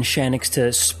 5,000 Shanix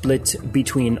to split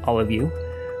between all of you,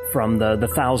 from the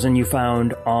 1,000 you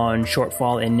found on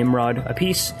Shortfall and Nimrod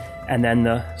apiece, and then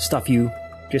the stuff you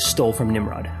just stole from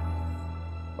Nimrod.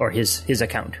 Or his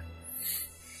account.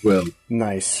 Well,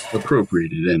 nice.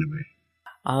 Appropriated anyway.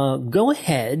 Go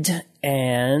ahead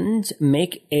and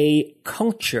make a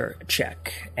culture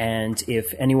check. And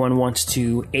if anyone wants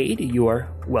to aid, you are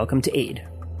welcome to aid.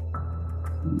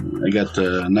 I got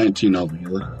 19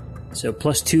 altogether. So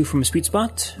 +2 from Sweet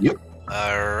Spot? Yep.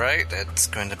 Alright, that's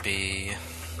going to be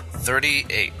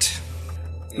 38.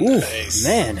 Ooh,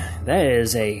 man, that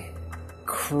is a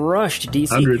crushed DC.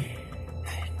 100.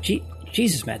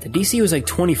 Jesus, Matt, the DC was like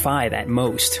 25 at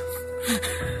most.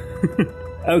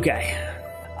 Okay.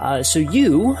 So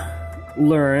you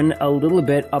learn a little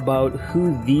bit about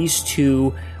who these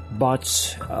two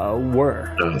bots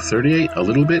were. 38? A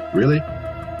little bit? Really?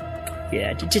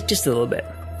 Yeah, just a little bit.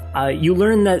 You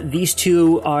learn that these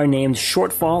two are named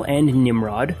Shortfall and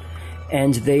Nimrod,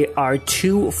 and they are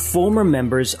two former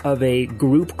members of a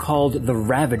group called the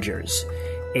Ravagers,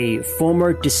 a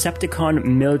former Decepticon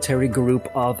military group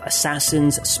of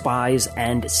assassins, spies,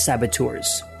 and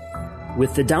saboteurs.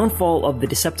 With the downfall of the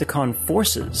Decepticon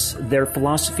forces, their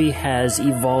philosophy has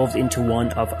evolved into one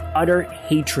of utter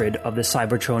hatred of the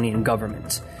Cybertronian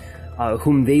government,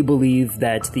 whom they believe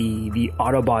that the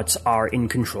Autobots are in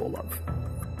control of.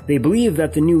 They believe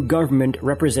that the new government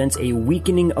represents a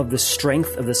weakening of the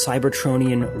strength of the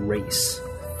Cybertronian race.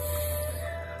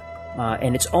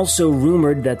 And it's also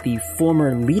rumored that the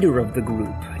former leader of the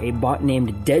group, a bot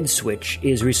named Dead Switch,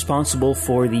 is responsible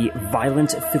for the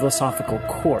violent philosophical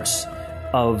course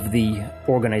of the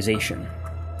organization.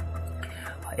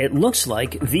 It looks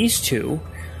like these two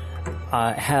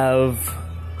have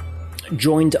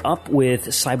joined up with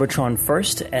Cybertron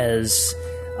First as,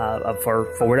 for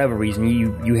whatever reason,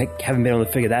 you haven't been able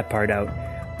to figure that part out,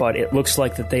 but it looks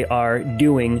like that they are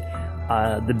doing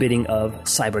the bidding of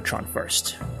Cybertron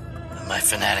First. My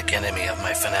fanatic enemy of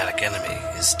my fanatic enemy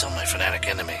is still my fanatic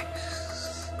enemy.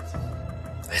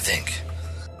 I think.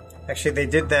 Actually, they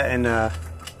did that in, what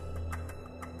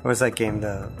was that game?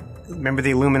 Remember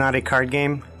the Illuminati card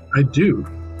game? I do.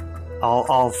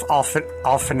 All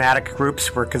fanatic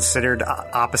groups were considered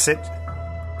opposite,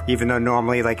 even though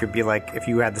normally, like, it'd be like, if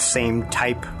you had the same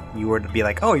type, you would be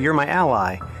like, oh, you're my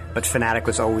ally. But fanatic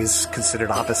was always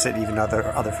considered opposite, even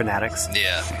other fanatics.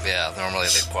 Yeah, normally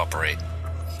they cooperate.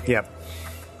 Yep.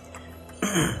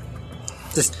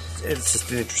 It's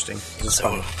just interesting.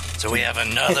 So we have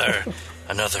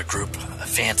another group, a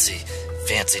fancy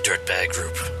dirtbag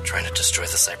group trying to destroy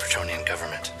the Cybertronian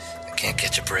government. They can't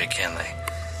catch a break, can they?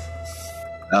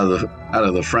 Out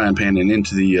of the frying pan and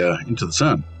into the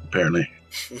sun, apparently.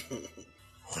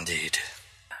 Indeed.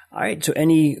 All right, so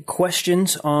any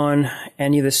questions on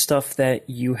any of the stuff that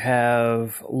you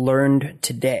have learned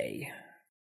today?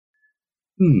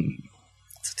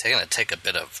 It's going to take a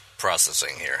bit of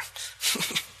processing here.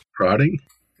 Prodding?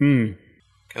 Going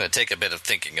to take a bit of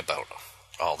thinking about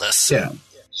all this. Yeah.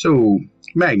 So,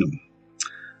 Magnum,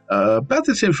 about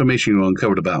this information you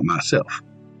uncovered about myself,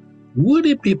 would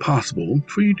it be possible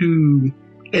for you to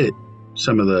edit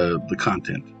some of the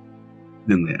content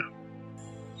in there?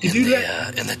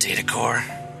 In the data core?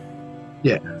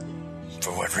 Yeah.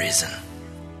 For what reason?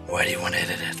 Why do you want to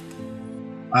edit it?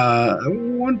 I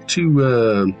want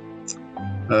to,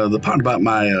 the part about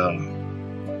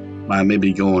my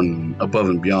maybe going above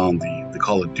and beyond the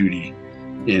Call of Duty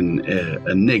in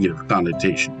a negative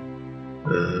connotation.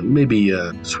 Maybe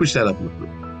switch that up a little bit.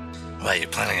 Why, are you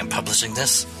planning on publishing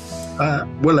this?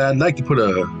 Well, I'd like to put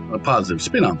a positive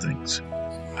spin on things.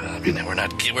 Well, I mean, we're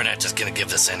not just going to give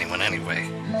this to anyone anyway.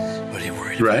 What are you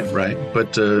worried about? Right.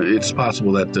 But it's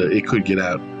possible that it could get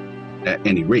out at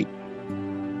any rate.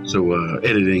 So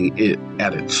editing it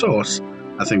at its source,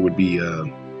 I think, would be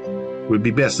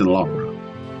best in the long run.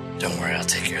 Don't worry, I'll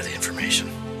take care of the information.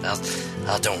 I'll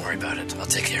don't worry about it. I'll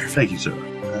take care of it. Thank you, sir.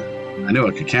 I know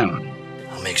I could count on you.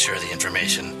 I'll make sure the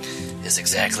information is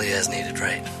exactly as needed,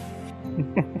 right?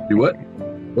 You what?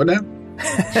 What now?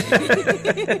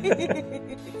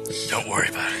 Don't worry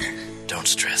about it. Don't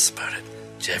stress about it.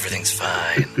 Everything's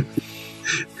fine.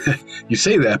 You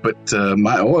say that, but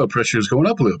my oil pressure is going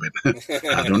up a little bit.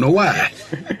 I don't know why.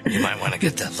 You might want to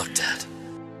get that looked at.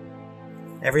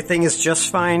 Everything is just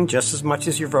fine, just as much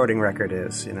as your voting record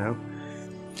is, you know?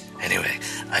 Anyway,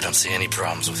 I don't see any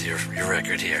problems with your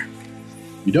record here.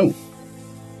 You don't?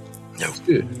 No. That's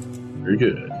good. Very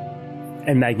good.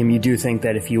 And Magnum, you do think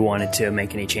that if you wanted to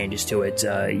make any changes to it,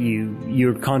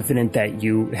 you're confident that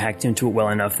you hacked into it well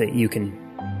enough that you can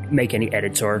make any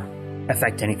edits or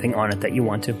affect anything on it that you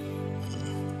want to.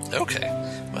 Okay.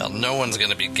 Well, no one's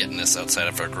going to be getting this outside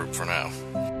of our group for now.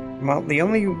 Well, the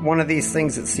only one of these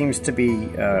things that seems to be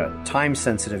time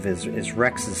sensitive is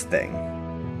Rex's thing.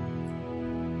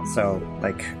 So,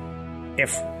 like,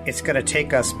 if it's going to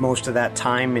take us most of that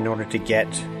time in order to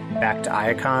get back to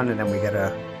Iacon, and then we got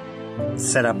to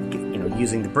set up,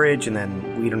 using the bridge, and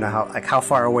then we don't know how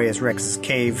far away is Rex's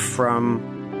cave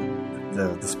from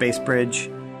the space bridge.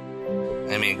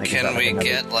 I mean, can we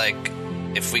get,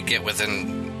 if we get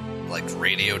within,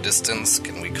 radio distance,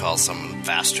 can we call someone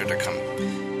faster to come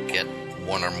get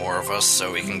one or more of us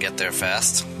so we can get there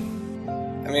fast?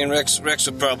 I mean, Rex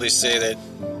would probably say that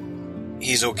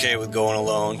he's okay with going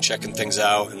alone, checking things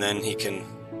out, and then he can...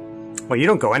 Well, you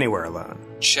don't go anywhere alone.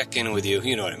 Check in with you,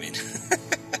 you know what I mean.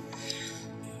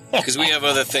 Because we have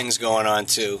other things going on,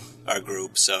 too, our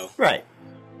group, so... Right.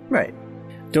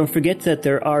 Don't forget that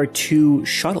there are 2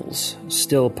 shuttles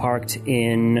still parked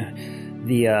in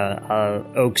the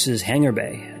Oaks' hangar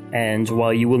bay, and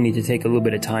while you will need to take a little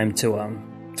bit of time to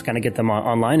kind of get them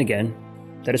online again,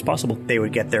 that is possible. They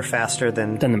would get there faster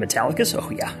than the Metallicus? Oh,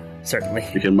 yeah, certainly.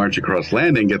 You can march across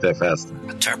land and get there faster.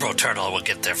 A Turbo Turtle will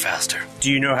get there faster.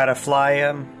 Do you know how to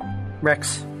fly,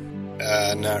 Rex?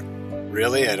 Not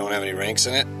really. I don't have any ranks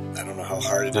in it. I don't know how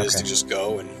hard it is to just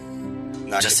go and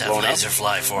not just get blown have Laser up.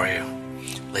 fly for you.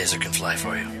 Laser can fly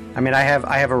for you. I mean, I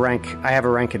have a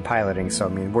rank in piloting, so I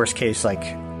mean, worst case,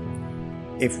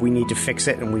 if we need to fix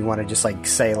it and we want to just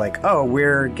say oh,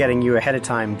 we're getting you ahead of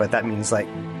time, but that means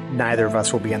neither of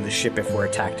us will be on the ship if we're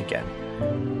attacked again.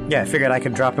 Yeah, I figured I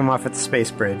could drop him off at the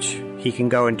space bridge. He can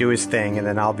go and do his thing, and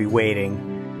then I'll be waiting.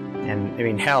 And I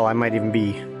mean, hell, I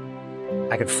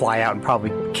could fly out and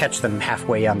probably catch them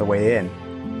halfway on the way in.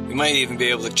 You might even be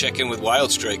able to check in with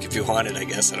Wildstrike if you wanted, I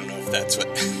guess. I don't know if that's what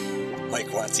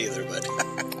Mike wants either, but...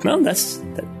 Well, that's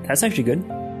actually good.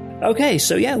 Okay,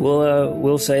 so yeah,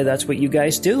 we'll say that's what you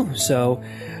guys do. So,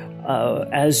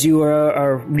 as you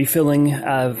are refilling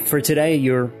for today,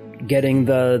 you're getting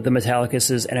the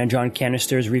Metallicus's Energon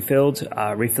canisters refilled,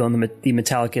 refilling the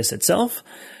Metallicus itself,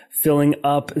 filling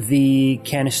up the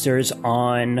canisters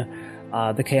on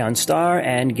the Kaon Star,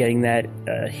 and getting that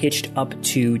hitched up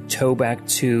to tow back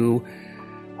to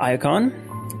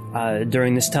Iacon.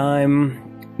 During this time,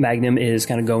 Magnum is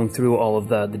kind of going through all of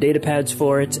the data pads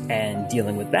for it and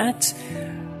dealing with that.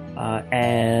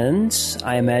 And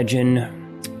I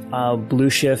imagine Blue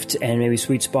Shift and maybe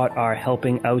Sweet Spot are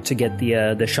helping out to get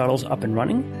the shuttles up and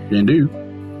running. Can do.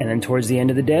 And then towards the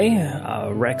end of the day,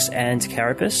 Rex and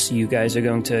Carapace, you guys are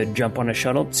going to jump on a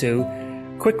shuttle to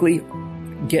quickly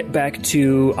get back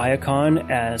to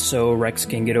Iacon so Rex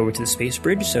can get over to the space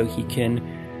bridge so he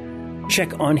can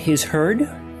check on his herd.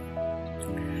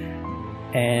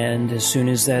 And as soon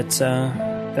as that's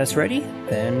ready,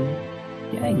 then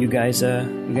yeah, you guys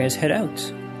head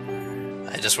out.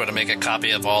 I just want to make a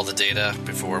copy of all the data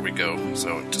before we go,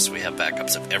 so just we have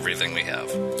backups of everything we have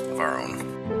of our own.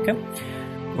 Okay.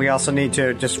 We also need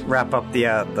to just wrap up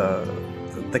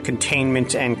the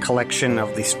containment and collection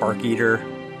of the Spark Eater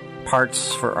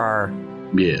parts for our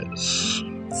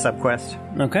subquest.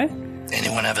 Okay.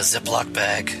 Anyone have a Ziploc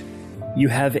bag? You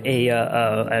have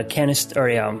a canister, or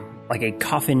a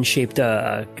coffin-shaped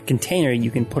container.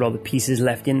 You can put all the pieces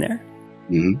left in there.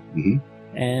 Mm-hmm.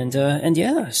 And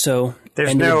yeah, so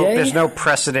there's no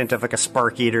precedent of a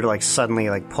Spark Eater suddenly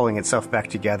pulling itself back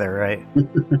together, right?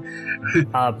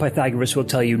 Pythagoras will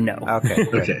tell you no. Okay.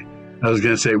 Okay. I was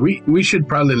going to say, we should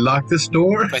probably lock this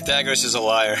door. Pythagoras is a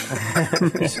liar.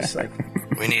 It's just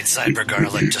we need cyber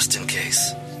garlic just in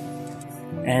case.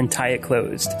 And tie it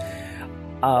closed.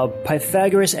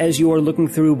 Pythagoras, as you are looking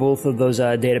through both of those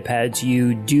data pads,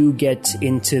 you do get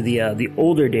into the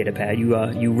older data pad.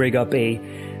 You rig up a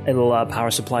little power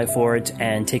supply for it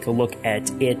and take a look at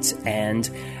it, and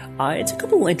it's a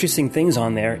couple of interesting things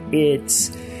on there. It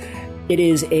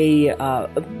is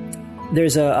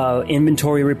there's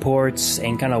inventory reports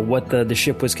and kind of what the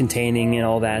ship was containing and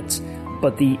all that.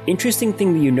 But the interesting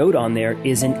thing that you note on there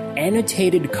is an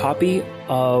annotated copy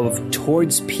of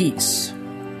Towards Peace.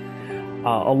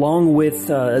 Along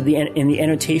with in the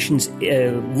annotations,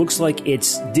 looks like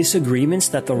it's disagreements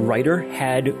that the writer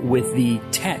had with the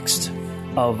text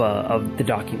of the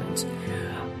document,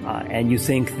 and you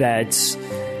think that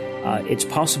it's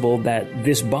possible that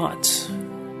this bot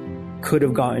could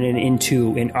have gotten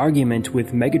into an argument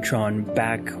with Megatron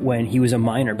back when he was a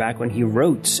minor, back when he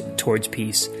wrote Towards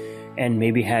Peace, and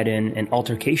maybe had an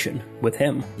altercation with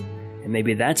him. And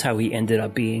maybe that's how he ended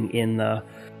up being in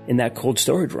that cold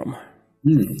storage room.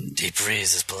 Deep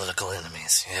Freeze is political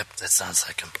enemies. Yep, that sounds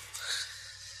like him.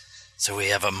 So we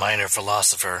have a minor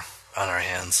philosopher on our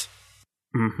hands.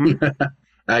 Mm-hmm.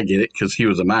 I get it, because he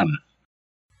was a minor.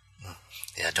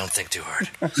 Yeah, don't think too hard.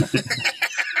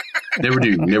 Never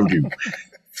do.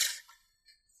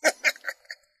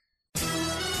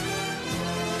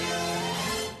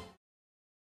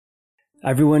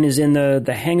 Everyone is in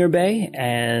the hangar bay,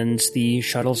 and the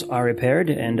shuttles are repaired,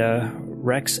 and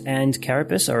Rex and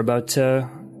Carapace are about to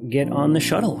get on the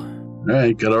shuttle. All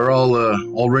right, got her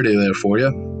all ready there for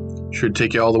you. Should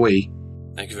take you all the way.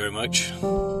 Thank you very much.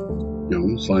 You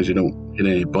know, as long as you don't hit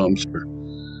any bumps or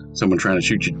someone trying to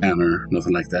shoot you down or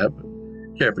nothing like that. But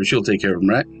Carapace, she'll take care of them,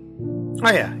 right?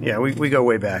 Oh, yeah, we go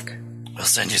way back. We'll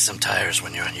send you some tires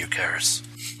when you're on Eucharis.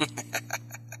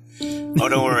 Oh,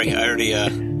 don't worry. I already,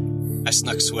 I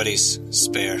snuck Sweaty's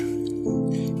spare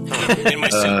in my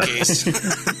suitcase.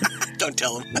 Don't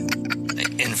tell him.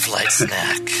 In-flight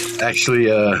snack. Actually,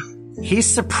 he's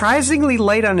surprisingly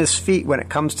light on his feet when it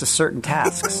comes to certain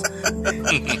tasks.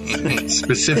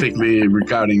 Specifically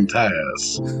regarding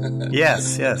tires.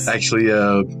 Yes. Actually,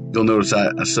 you'll notice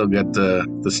I still got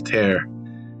this tear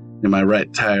in my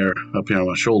right tire up here on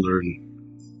my shoulder.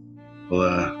 And, well,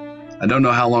 I don't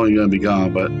know how long you're going to be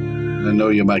gone, but I know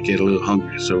you might get a little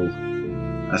hungry, so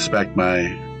I packed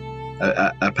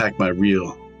my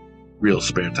real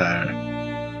spare tire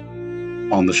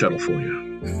on the shuttle for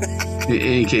you,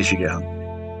 in case you get hungry.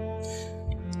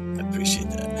 I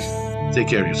appreciate that. Take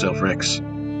care of yourself, Rex.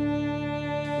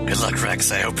 Good luck,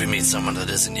 Rex. I hope you meet someone that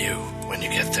isn't you when you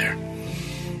get there.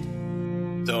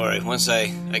 Don't worry. Once I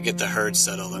get the herd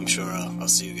settled, I'm sure I'll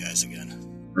see you guys again.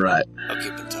 Right. I'll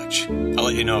keep in touch. I'll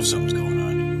let you know if something's going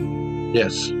on.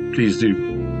 Yes, please do.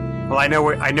 Well, I know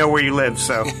where you live,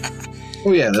 so.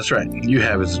 Oh yeah, that's right. You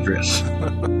have his address.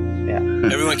 Yeah.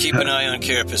 Everyone, keep an eye on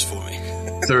Carapace for me.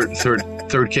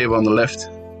 Third cave on the left.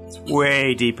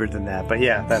 Way deeper than that, but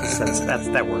yeah,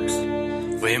 that works.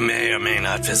 We may or may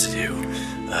not visit you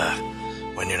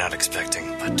when you're not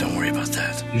expecting, but don't worry about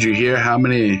that. Did you hear how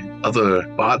many other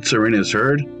bots are in his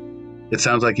herd? It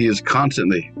sounds like he is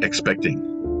constantly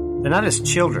expecting. They're not his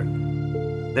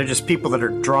children. They're just people that are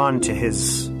drawn to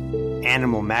his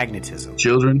animal magnetism.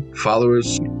 Children,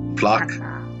 followers, flock,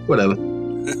 whatever.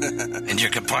 In your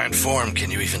compliant form,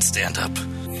 can you even stand up?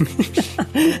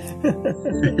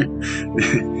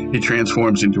 He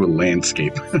transforms into a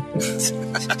landscape. He's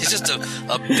just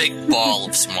a big ball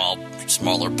of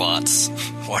smaller bots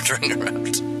wandering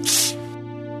around.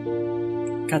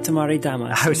 Katamari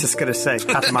Dama. I was just going to say,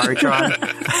 Katamari-tron.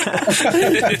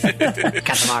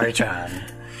 Katamari-tron.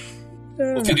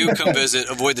 Well, if you do come visit,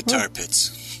 avoid the tar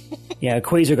pits. Yeah,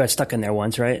 Quasar got stuck in there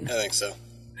once, right? I think so.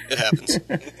 It happens.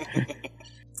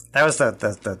 That was the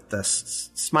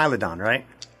Smilodon, right?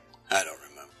 I don't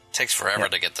remember. Takes forever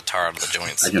to get the tar out of the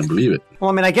joints. I can't believe it. Well,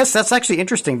 I mean, I guess that's actually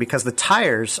interesting because the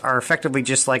tires are effectively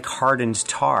just like hardened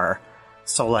tar.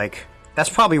 So, like, that's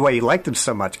probably why you liked them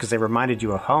so much, because they reminded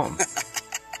you of home.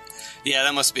 Yeah,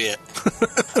 that must be it.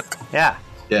 Yeah.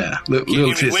 Yeah. Can't Little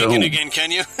even taste of wink home. again,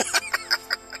 can you?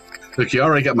 Look, you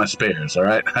already got my spares, all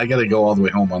right? I got to go all the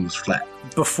way home on this flat.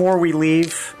 Before we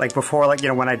leave,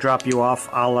 when I drop you off,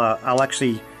 I'll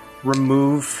actually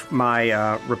remove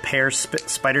my repair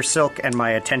spider silk and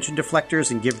my attention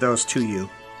deflectors and give those to you.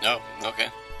 Oh, okay.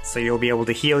 So you'll be able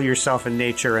to heal yourself in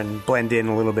nature and blend in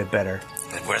a little bit better.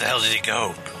 Where the hell did he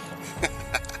go?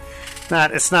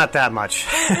 It's not that much.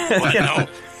 What?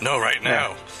 No, right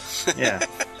now. Yeah.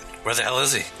 Where the hell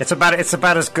is he? It's about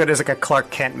as good as like a Clark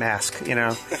Kent mask, you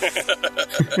know.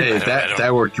 Hey,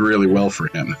 that worked really well for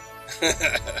him.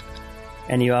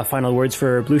 Any final words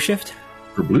for Blue Shift?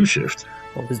 For Blue Shift?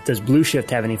 Well, does Blue Shift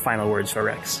have any final words for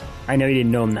Rex? I know you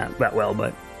didn't know him that well,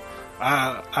 but...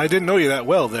 I didn't know you that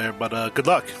well there, but good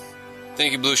luck.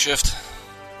 Thank you, Blue Shift.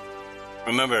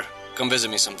 Remember, come visit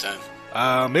me sometime.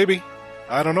 Maybe.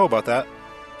 I don't know about that.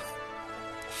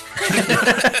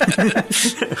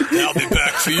 I'll be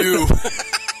back for you.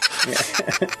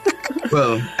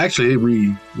 Well, actually,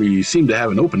 we seem to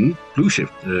have an open Blue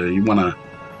Shift. You wanna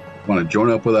join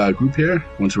up with our group here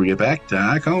once we get back to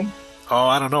Icon? Oh,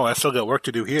 I don't know. I still got work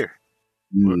to do here.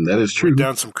 That is true. We're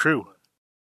down some crew.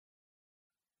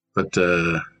 But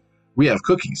we have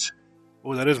cookies.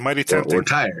 Oh, that is mighty tempting. Or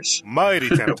tires. Mighty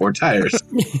tempting. Or tires.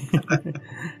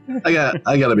 I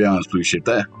gotta be honest, Blue Shift.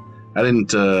 I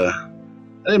didn't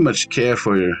much care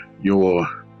for your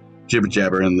jibber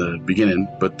jabber in the beginning,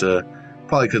 but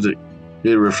probably because it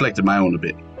it reflected my own a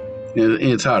bit. And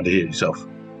it's hard to hear yourself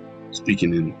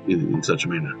speaking in such a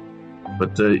manner.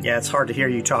 But yeah, it's hard to hear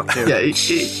you talk too. Yeah,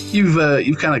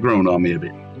 you've kind of grown on me a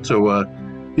bit. So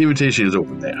the invitation is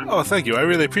open there. Oh, thank you. I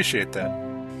really appreciate that.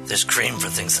 There's cream for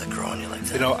things that grow on you like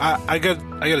that. You know, I got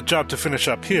a job to finish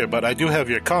up here, but I do have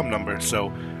your comm number,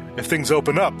 so if things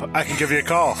open up, I can give you a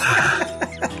call.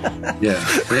 Yeah,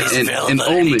 and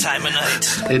only any time of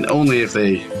night. And only if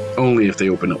they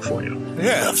open up for you.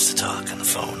 Yeah. He loves to talk on the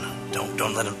phone.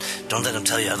 Don't let him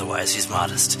tell you otherwise. He's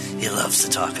modest. He loves to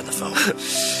talk on the phone.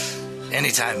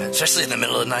 Anytime, especially in the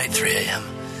middle of the night, 3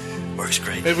 a.m. Works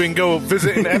great. Maybe we can go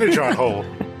visit an energon hole.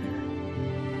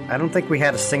 I don't think we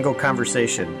had a single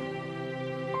conversation.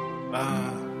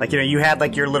 Like, you had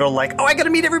like your little like, oh, I gotta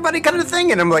meet everybody kind of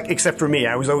thing, and I'm like, except for me,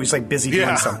 I was always like busy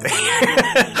doing something.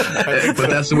 But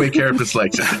that's the way Carapace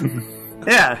likes it.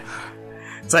 Yeah,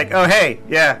 it's like, oh hey,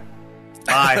 yeah,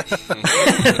 bye.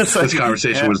 This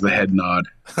conversation was the head nod.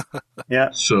 Yeah.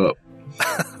 So.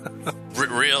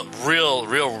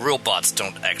 Real bots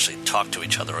don't actually talk to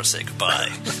each other or say goodbye.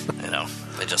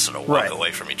 They just sort of walk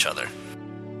away from each other.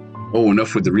 Oh,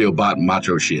 enough with the real bot and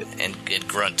macho shit. And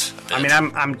grunt. I mean,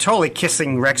 I'm totally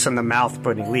kissing Rex on the mouth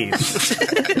when he leaves.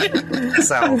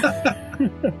 So.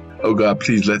 Oh God,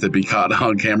 please let that be caught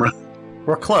on camera.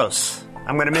 We're close.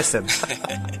 I'm gonna miss him.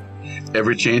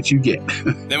 Every chance you get.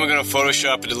 Then we're gonna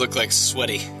Photoshop it to look like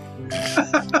Sweaty.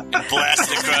 And blast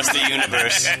it across the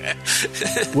universe.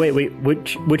 Wait,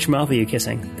 which mouth are you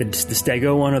kissing? The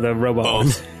Stego one or the robot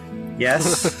one?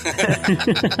 Yes.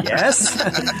 Yes.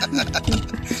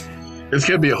 It's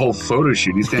gonna be a whole photo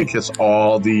shoot. He's gonna kiss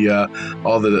all the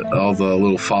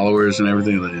little followers and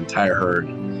everything, the entire herd.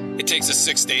 It takes us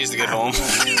 6 days to get home.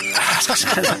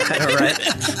 Right.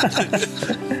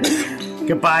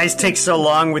 Goodbyes take so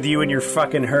long with you and your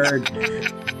fucking herd.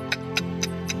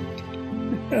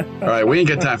 All right, we ain't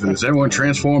got time for this. Everyone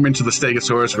transform into the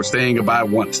Stegosaurus. We're saying goodbye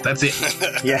once. That's it.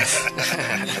 Yes.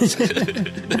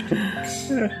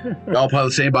 Y'all part of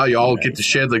the same boat. Y'all get to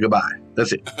share the goodbye.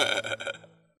 That's it.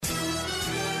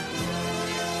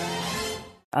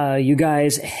 You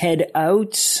guys head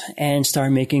out and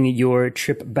start making your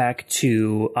trip back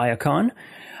to Iacon.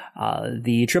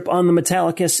 The trip on the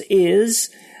Metallicus is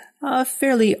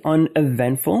fairly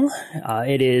uneventful.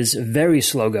 It is very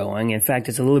slow going. In fact,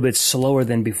 it's a little bit slower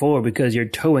than before because you're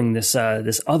towing this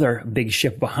other big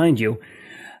ship behind you,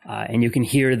 and you can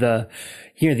hear the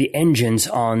engines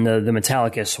on the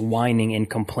Metallicus whining and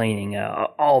complaining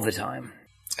all the time.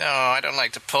 Oh, I don't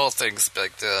like to pull things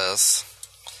like this.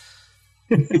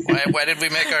 Why did we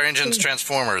make our engines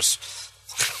transformers?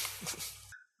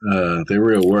 They're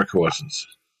real workhorses.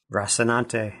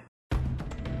 Rocinante.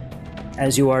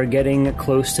 As you are getting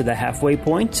close to the halfway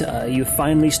point, you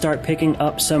finally start picking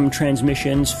up some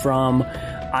transmissions from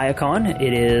Iacon.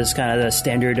 It is kind of the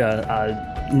standard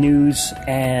news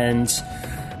and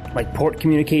like port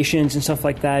communications and stuff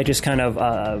like that. Just kind of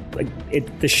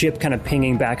the ship kind of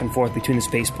pinging back and forth between the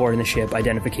spaceport and the ship,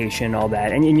 identification, all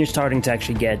that. And you're starting to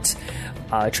actually get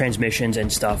transmissions and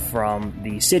stuff from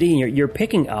the city. And you're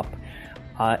picking up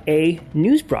a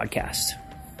news broadcast.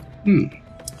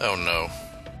 Oh no.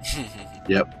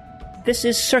 Yep. This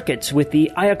is Circuits with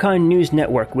the Iacon News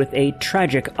Network with a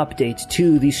tragic update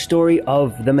to the story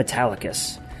of the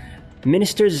Metallicus.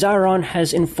 Minister Zaron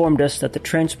has informed us that the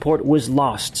transport was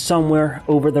lost somewhere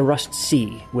over the Rust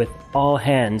Sea with all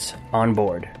hands on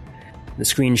board. The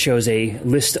screen shows a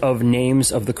list of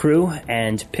names of the crew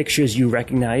and pictures you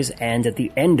recognize, and at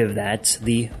the end of that,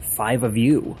 the 5 of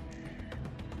you.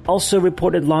 Also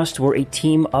reported lost were a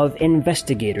team of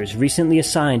investigators recently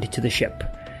assigned to the ship.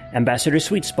 Ambassador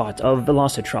Sweetspot of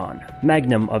Velocitron,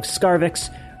 Magnum of Scarvix,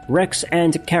 Rex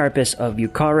and Carapace of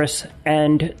Eucharis,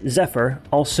 and Zephyr,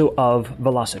 also of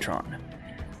Velocitron.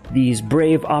 These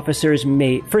brave officers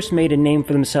first made a name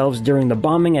for themselves during the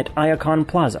bombing at Iacon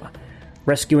Plaza,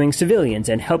 rescuing civilians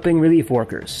and helping relief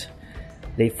workers.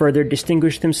 They further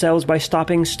distinguished themselves by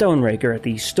stopping Stoneraker at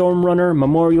the Stormrunner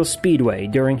Memorial Speedway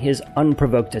during his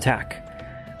unprovoked attack.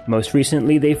 Most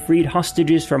recently, they freed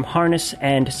hostages from Harness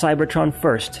and Cybertron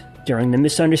First during the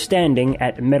misunderstanding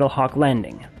at Metalhawk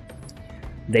Landing.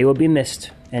 They will be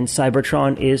missed, and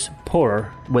Cybertron is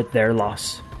poorer with their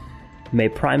loss. May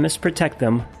Primus protect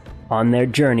them on their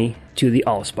journey to the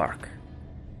Allspark.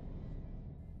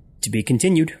 To be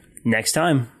continued next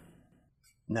time.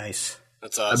 Nice.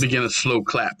 That's awesome. I begin a slow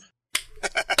clap.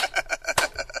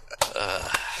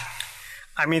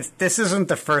 I mean, this isn't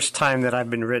the first time that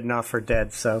I've been written off for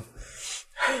dead, so...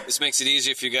 This makes it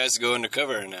easier for you guys to go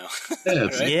undercover now. Yeah,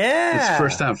 right? Yeah. It's the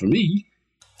first time for me.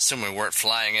 Assume we weren't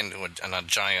flying into a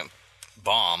giant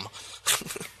bomb.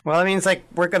 Well, I mean, it's like,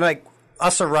 we're gonna, like...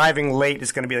 us arriving late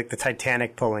is going to be like the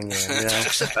Titanic pulling in, you know?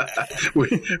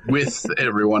 with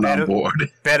everyone on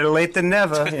board. Better late than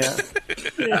never, yeah.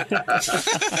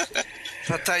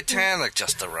 The Titanic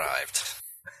just arrived.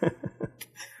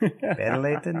 Better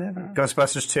late tthan never.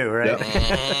 Ghostbusters 2, right?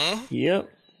 Yep. Yep.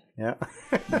 Yeah.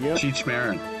 Yep. Cheech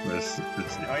Marin.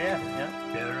 Oh, yeah.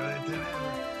 Better late than ever.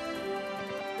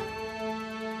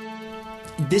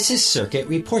 This is Circuit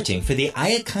reporting for the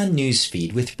Iacon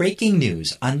newsfeed with breaking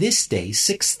news on this day,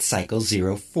 6th Cycle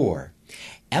 04.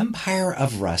 Empire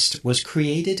of Rust was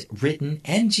created, written,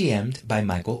 and GM'd by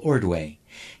Michael Ordway.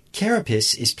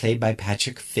 Carapace is played by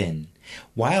Patrick Finn.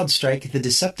 Wildstrike the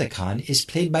Decepticon is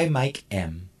played by Mike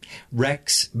M.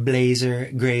 Rex,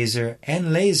 Blazer, Grazer,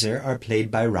 and Laser are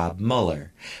played by Rob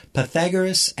Muller.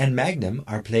 Pythagoras and Magnum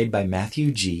are played by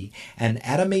Matthew G., and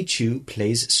Adame Chu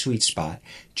plays Sweet Spot,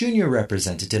 junior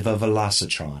representative of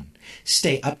Velocitron.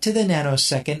 Stay up to the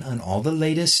nanosecond on all the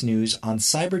latest news on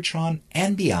Cybertron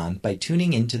and beyond by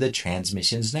tuning into the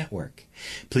Transmissions Network.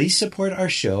 Please support our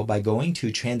show by going to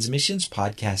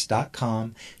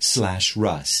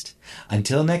transmissionspodcast.com/rust.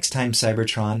 Until next time,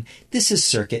 Cybertron, this is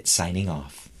Circuit signing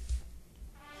off.